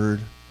the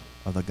word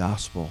of the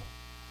gospel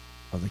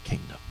of the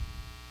kingdom.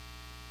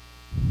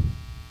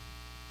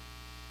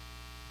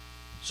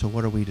 So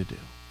what are we to do?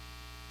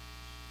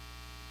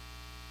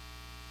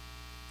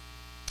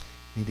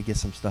 We need to get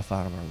some stuff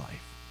out of our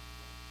life.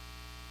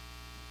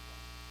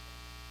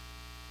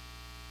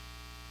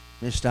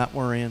 We need to stop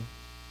worrying.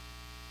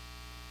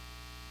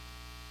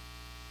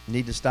 We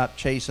need to stop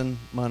chasing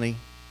money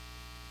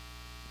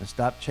and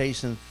stop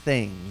chasing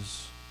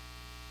things.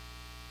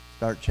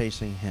 Start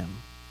chasing Him.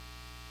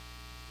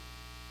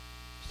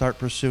 Start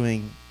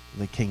pursuing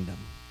the kingdom.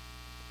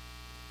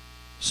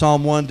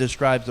 Psalm 1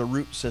 describes the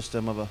root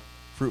system of a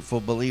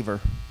fruitful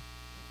believer.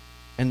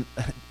 And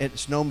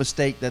it's no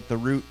mistake that the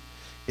root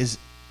is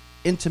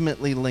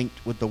intimately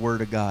linked with the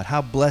Word of God.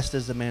 How blessed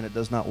is the man that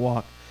does not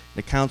walk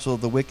in the counsel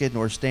of the wicked,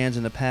 nor stands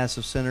in the paths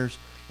of sinners,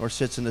 nor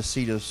sits in the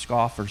seat of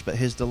scoffers. But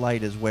his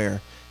delight is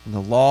where? In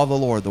the law of the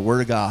Lord, the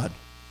Word of God.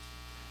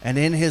 And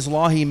in His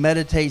law he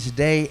meditates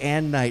day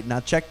and night.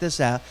 Now check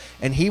this out.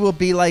 And he will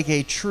be like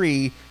a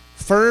tree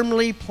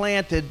firmly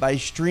planted by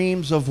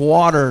streams of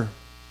water,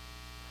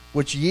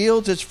 which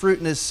yields its fruit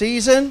in its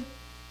season.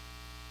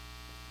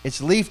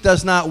 Its leaf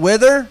does not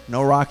wither,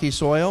 no rocky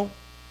soil.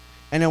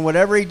 And in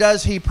whatever he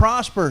does, he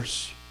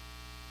prospers.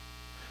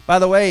 By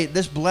the way,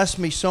 this blessed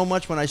me so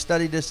much when I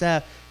studied this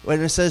out.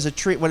 When it says a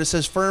tree, when it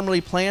says firmly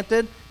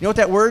planted, you know what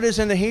that word is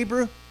in the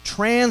Hebrew?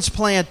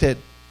 Transplanted.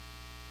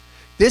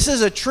 This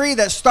is a tree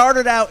that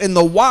started out in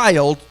the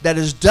wild, that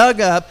is dug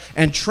up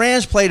and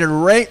planted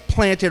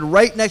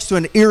right next to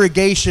an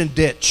irrigation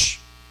ditch.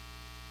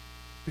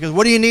 Because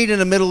what do you need in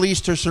the Middle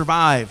East to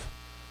survive?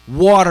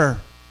 Water.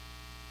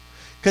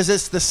 Because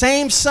it's the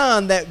same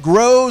sun that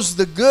grows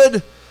the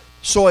good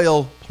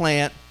soil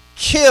plant,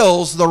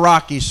 kills the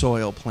rocky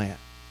soil plant.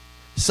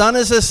 Sun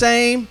is the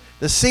same,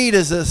 the seed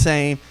is the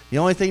same. The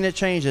only thing that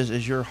changes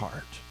is your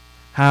heart.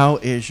 How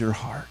is your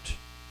heart?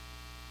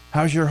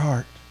 How's your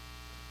heart?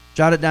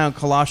 Jot it down,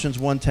 Colossians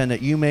 1:10,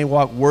 that you may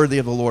walk worthy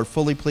of the Lord,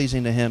 fully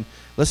pleasing to Him.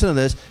 Listen to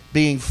this.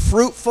 Being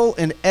fruitful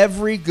in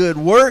every good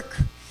work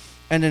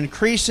and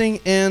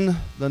increasing in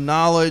the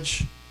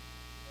knowledge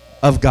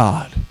of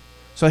God.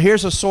 So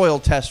here's a soil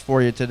test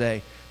for you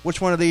today.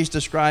 Which one of these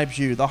describes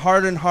you? The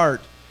hardened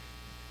heart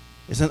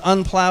is an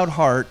unplowed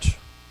heart,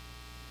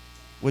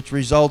 which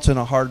results in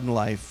a hardened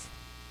life.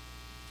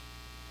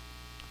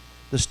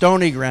 The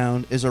stony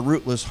ground is a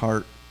rootless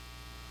heart,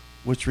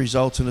 which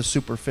results in a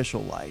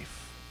superficial life.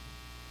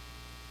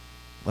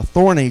 The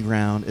thorny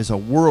ground is a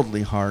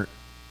worldly heart,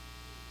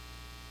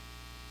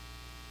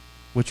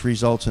 which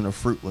results in a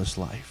fruitless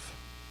life.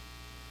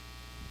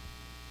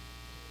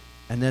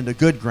 And then the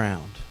good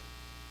ground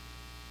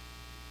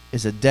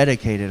is a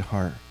dedicated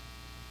heart,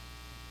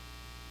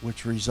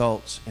 which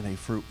results in a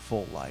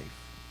fruitful life.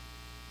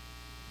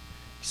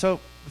 So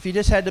if you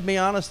just had to be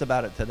honest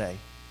about it today,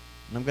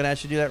 and I'm going to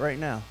ask you to do that right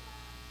now.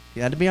 If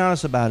you had to be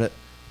honest about it,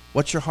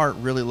 what's your heart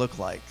really look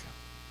like?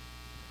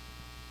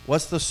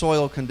 What's the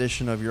soil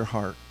condition of your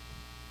heart?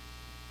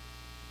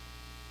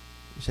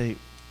 You say,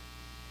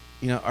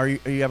 you know, are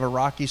you have a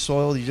rocky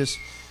soil?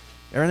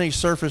 Everything's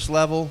surface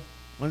level.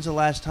 When's the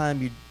last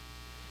time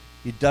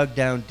you dug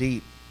down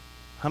deep?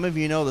 How many of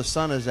you know the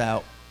sun is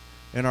out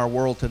in our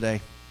world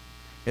today?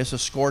 It's a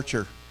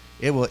scorcher.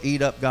 It will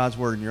eat up God's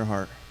word in your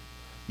heart.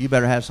 You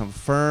better have some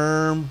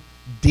firm,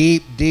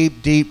 deep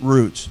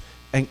roots.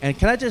 And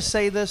can I just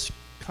say this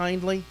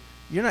kindly?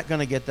 You're not going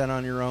to get that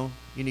on your own.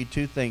 You need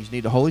two things. You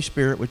need the Holy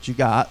Spirit, which you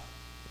got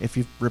if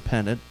you've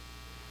repented.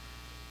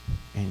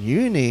 And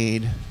you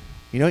know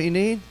what you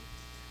need?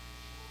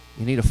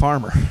 You need a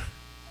farmer.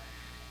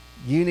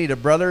 You need a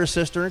brother or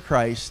sister in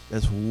Christ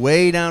that's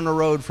way down the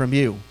road from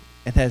you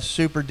and has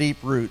super deep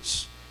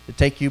roots to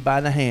take you by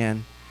the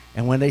hand.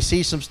 And when they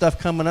see some stuff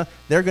coming up,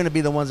 they're going to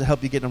be the ones that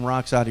help you get them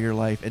rocks out of your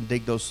life and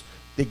dig those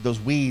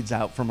weeds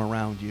out from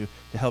around you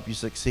to help you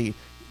succeed.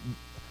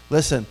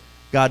 Listen,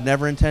 God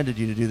never intended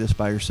you to do this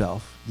by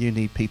yourself. You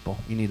need people.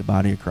 You need a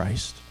body of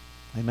Christ.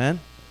 Amen?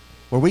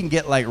 Where we can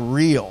get like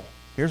real.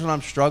 Here's what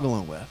I'm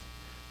struggling with.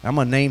 I'm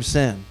going to name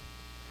sin.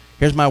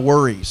 Here's my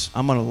worries.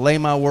 I'm going to lay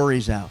my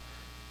worries out.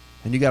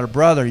 And you got a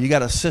brother, you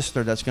got a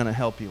sister that's going to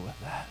help you with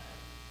that.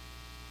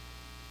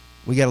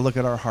 We got to look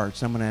at our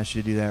hearts. I'm going to ask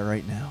you to do that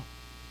right now.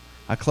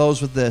 I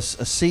close with this.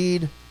 The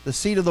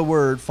seed of the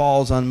word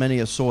falls on many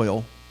a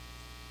soil,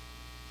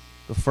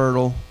 the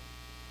fertile,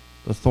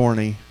 the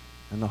thorny,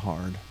 and the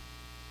hard.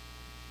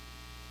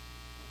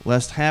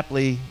 Lest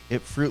haply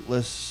it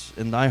fruitless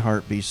in thy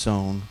heart be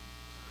sown,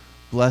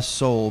 blessed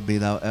soul be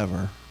thou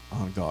ever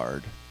on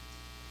guard.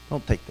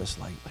 Don't take this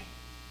lightly.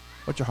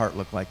 What's your heart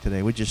look like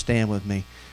today? Would you stand with me?